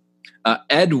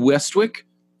 Ed Westwick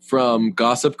from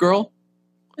Gossip Girl.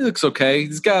 He looks okay.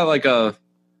 He's got like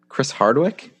Chris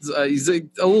Hardwick. he's a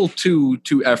little too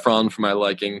Efron for my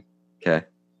liking. Okay.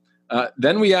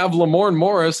 Then we have Lamorne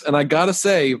Morris, and I gotta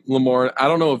say, Lamorne, I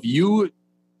don't know if you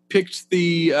picked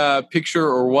the picture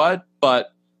or what,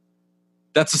 but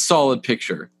that's a solid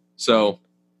picture. So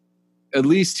at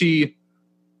least I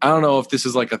don't know if this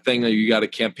is like a thing that you got to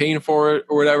campaign for it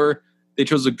or whatever. They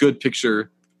chose a good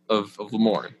picture of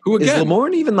Lamorne. Who again? Is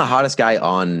Lamorne even the hottest guy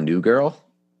on New Girl?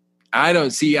 I don't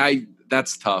see.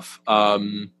 That's tough. Let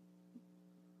me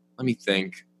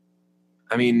think.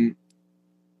 I mean,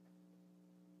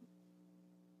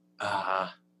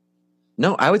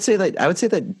 No, I would say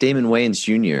that Damon Wayans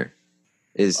Jr.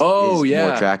 is more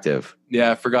attractive.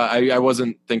 Yeah, I forgot. I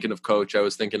wasn't thinking of Coach. I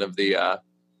was thinking of the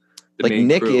like main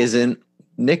Nick crew. isn't.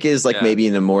 Nick is like maybe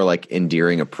in a more like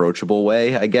endearing, approachable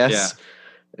way, I guess.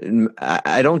 Yeah.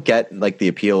 I don't get like the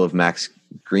appeal of Max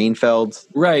Greenfeld.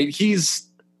 Right. He's.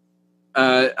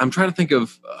 I'm trying to think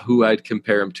of who I'd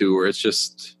compare him to, where it's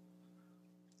just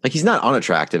like he's not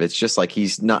unattractive. It's just like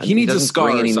he's not. He needs a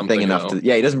scar or something.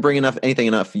 He doesn't bring anything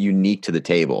enough unique to the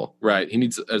table. Right. He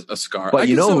needs a scar. But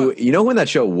you know when that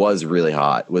show was really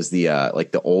hot was the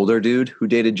like the older dude who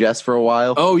dated Jess for a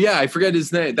while. Oh yeah, I forget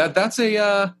his name. That's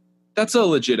a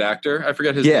legit actor. I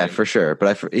forget his name. Yeah, for sure.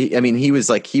 But I mean, he was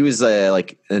like a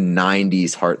 90s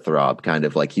heartthrob kind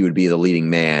of like he would be the leading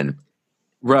man.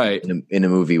 Right. In a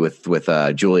movie with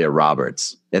Julia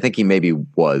Roberts. I think he maybe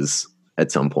was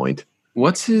at some point.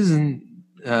 What's his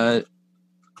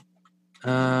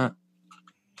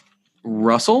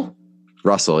Russell?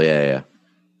 Russell, yeah.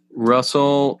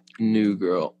 Russell, New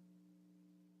Girl.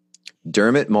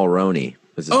 Dermot Mulroney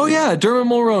was his name. Yeah,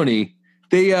 Dermot Mulroney.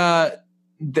 I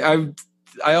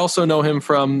also know him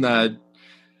from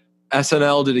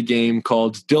SNL did a game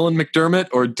called Dylan McDermott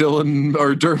or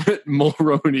Dermot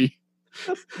Mulroney.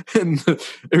 And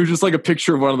it was just like a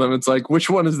picture of one of them. It's like, which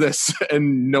one is this?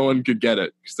 And no one could get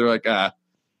it because they're like,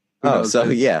 so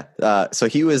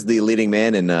he was the leading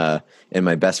man in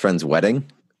My Best Friend's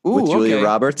Wedding with Julia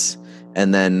Roberts,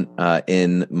 and then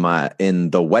in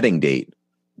The Wedding Date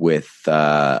with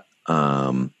Deborah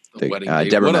Messing.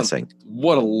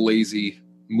 What a lazy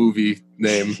movie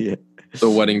name. Yeah. The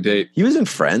Wedding Date. He was in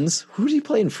Friends. Who did he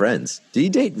play in Friends? Did he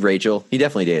date Rachel? He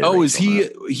definitely dated. Oh,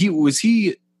 Rachel, was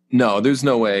he? No, there's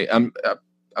no way. I'm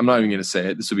not even going to say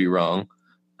it. This would be wrong.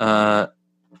 I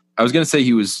was going to say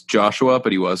he was Joshua,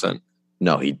 but he wasn't.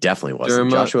 No, he definitely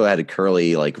wasn't. Joshua had a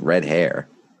curly, like, red hair.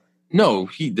 No,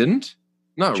 he didn't.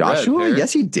 Not Joshua? Red hair.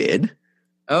 Yes, he did.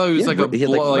 Oh, he was like a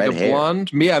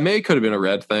blonde. Yeah, maybe it could have been a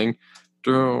red thing.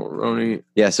 Dermot Mulroney.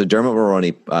 Yeah, so Dermot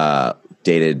Mulroney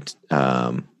dated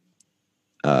Jennifer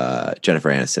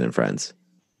Aniston in Friends.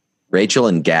 Rachel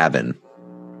and Gavin.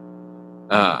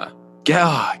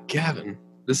 Gavin.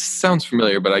 This sounds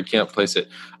familiar, but I can't place it.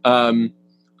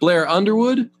 Blair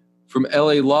Underwood from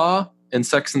LA Law and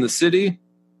Sex and the City.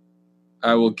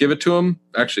 I will give it to him.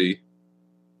 Actually,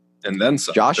 and then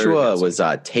some. Joshua was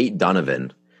Tate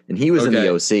Donovan, and he was in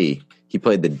the OC. He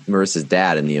played Marissa's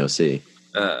dad in the OC.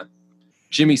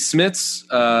 Jimmy Smits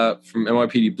from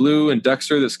NYPD Blue and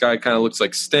Dexter. This guy kind of looks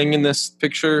like Sting in this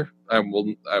picture. I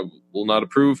will not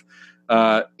approve.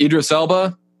 Idris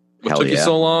Elba. What took you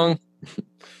so long?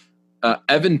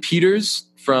 Evan Peters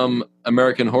from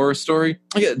American Horror Story.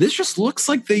 Yeah, this just looks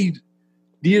like they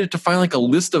needed to find like a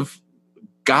list of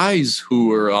guys who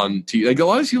were on TV. Like a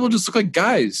lot of people just look like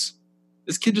guys.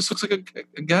 This kid just looks like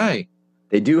a guy.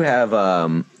 They do have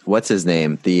what's his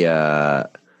name?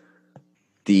 The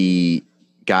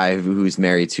guy who's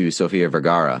married to Sofia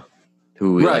Vergara,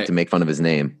 who we Right. like to make fun of his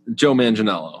name. Joe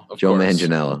Manganiello. Of Joe course.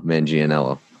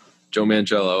 Manganiello. Joe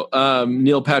Manganiello.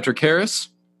 Neil Patrick Harris.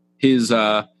 His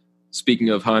speaking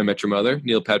of How I Met Your Mother,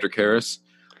 Neil Patrick Harris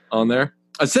on there.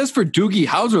 It says for Doogie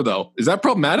Howser though. Is that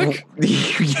problematic?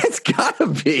 It's gotta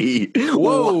be.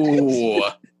 Whoa.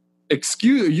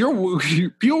 Excuse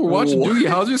people were watching What? Doogie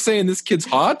Howser saying this kid's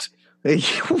hot.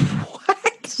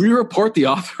 What? We report the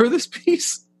author of this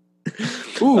piece.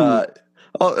 Ooh.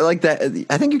 Like that.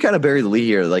 I think you kind of buried the lead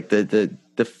here. Like the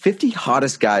 50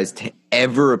 hottest guys to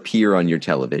ever appear on your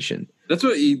television. That's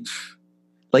what he.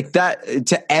 Like that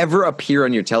to ever appear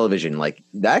on your television. Like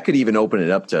that could even open it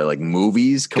up to like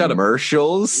movies,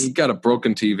 commercials. He got a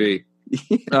broken TV.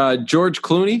 George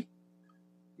Clooney,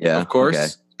 Yeah, of course, okay.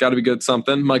 got to be good at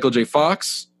something. Michael J.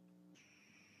 Fox,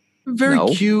 very No.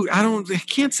 cute. I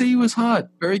can't say he was hot.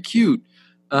 Very cute.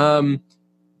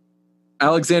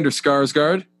 Alexander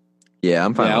Skarsgård. Yeah,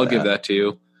 I'm fine. Yeah, I'll with give that to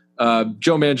you.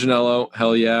 Joe Manganiello,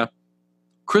 hell yeah.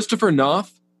 Christopher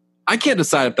Noth. I can't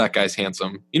decide if that guy's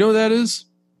handsome. You know who that is?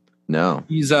 No.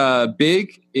 He's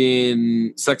big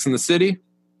in Sex and the City.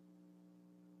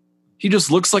 He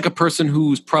just looks like a person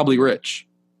who's probably rich.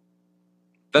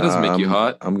 That doesn't make you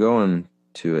hot. I'm going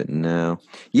to it now.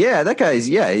 Yeah, that guy's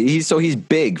he's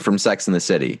big from Sex and the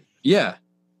City. Yeah.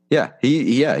 Yeah,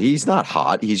 he's not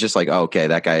hot. He's just like, oh, okay,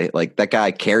 that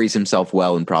guy carries himself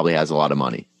well and probably has a lot of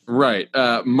money. Right.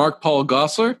 Mark Paul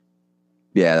Gosselaar.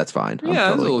 Yeah, that's fine. Yeah,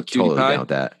 that's a little cutie pie. down with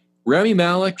that. Rami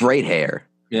Malek. Great hair.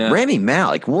 Yeah. Rami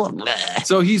Malek. What?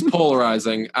 So he's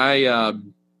polarizing. I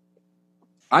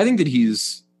think that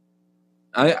he's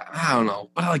I don't know,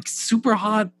 but like super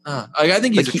hot. I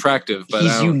think he's Like attractive, but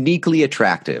he's uniquely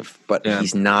attractive, but Yeah.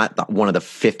 he's not one of the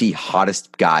 50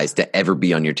 hottest guys to ever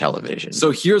be on your television.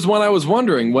 So here's one I was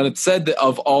wondering when it said that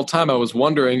of all time. I was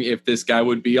wondering if this guy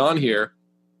would be on here,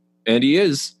 and he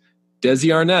is. Desi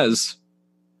Arnaz.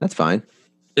 that's fine.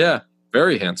 Yeah,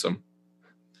 very handsome.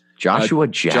 Joshua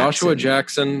Jackson. Joshua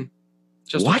Jackson,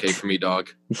 just What? okay for me, dog.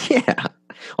 Yeah.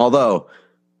 Although,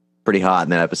 pretty hot in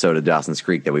that episode of Dawson's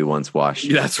Creek that we once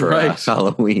watched. That's for, right.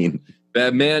 Halloween.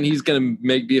 That man, he's gonna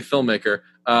be a filmmaker.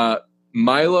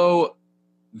 Milo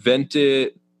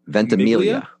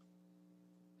Ventimiglia.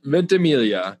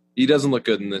 Ventimiglia. He doesn't look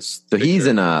good in this. So he's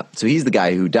picture. he's the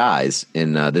guy who dies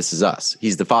in This Is Us.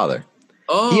 He's the father.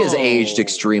 Oh, He has aged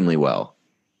extremely well.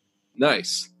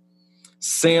 Nice.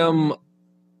 Sam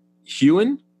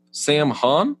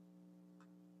Hahn,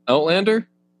 Outlander.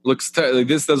 Looks like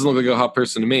this doesn't look like a hot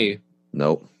person to me.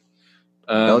 Nope.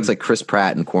 That looks like Chris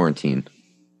Pratt in Quarantine.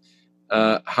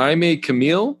 Jaime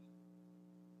Camille.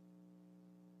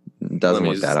 Doesn't Let me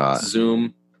look that hot.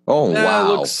 Zoom. Oh, wow.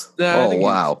 I Oh, think he's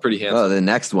wow. pretty handsome. Oh, the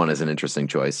next one is an interesting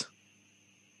choice.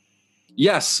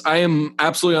 Yes, I am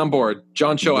absolutely on board.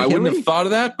 John Cho. I wouldn't Really? have thought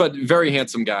of that, but very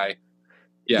handsome guy.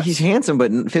 Yes. He's handsome,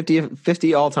 but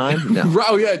 50 all time? No.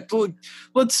 Oh, yeah.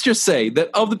 Let's just say that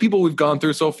of the people we've gone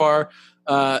through so far,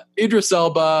 Idris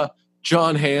Elba,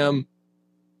 John Hamm,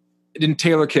 and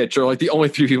Taylor Kitsch are like the only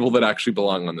three people that actually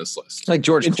belong on this list. Like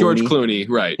George And Clooney. George Clooney,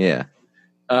 right. Yeah.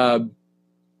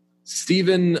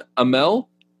 Stephen Amell.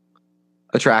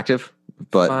 Attractive,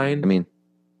 but Fine. I mean,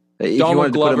 if Donald you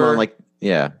wanted to put him Glover. on like,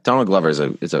 yeah, Donald Glover is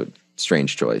a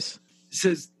strange choice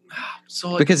Says, so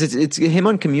like, because it's him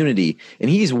on Community, and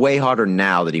he's way hotter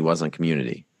now than he was on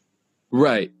Community.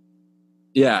 right.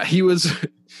 Yeah, he was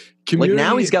Community. Like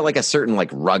now he's got like a certain like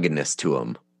ruggedness to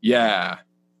him, Yeah.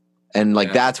 and like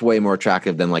Yeah. that's way more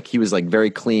attractive than like he was like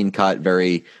very clean cut,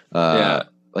 very Yeah.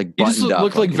 like He just buttoned up,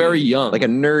 looked like very Community. young. like a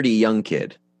nerdy young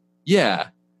kid. Yeah.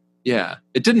 Yeah.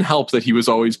 It didn't help that he was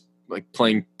always like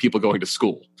playing people going to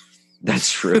school.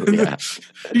 That's true. Yeah.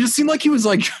 He just seemed like he was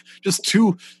like just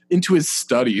too into his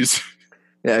studies.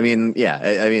 Yeah, I mean,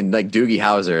 like Doogie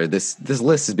Howser, this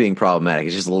list is being problematic.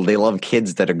 It's just they love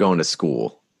kids that are going to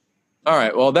school. All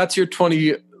right. Well, that's your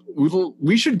 20.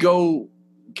 We should go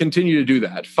continue to do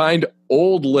that. Find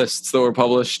old lists that were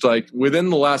published like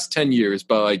within the last 10 years,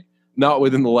 but like not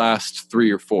within the last 3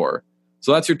 or 4.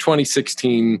 So that's your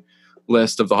 2016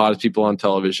 list of the hottest people on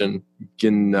television. You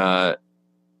can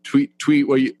tweet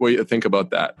what you think about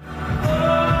that.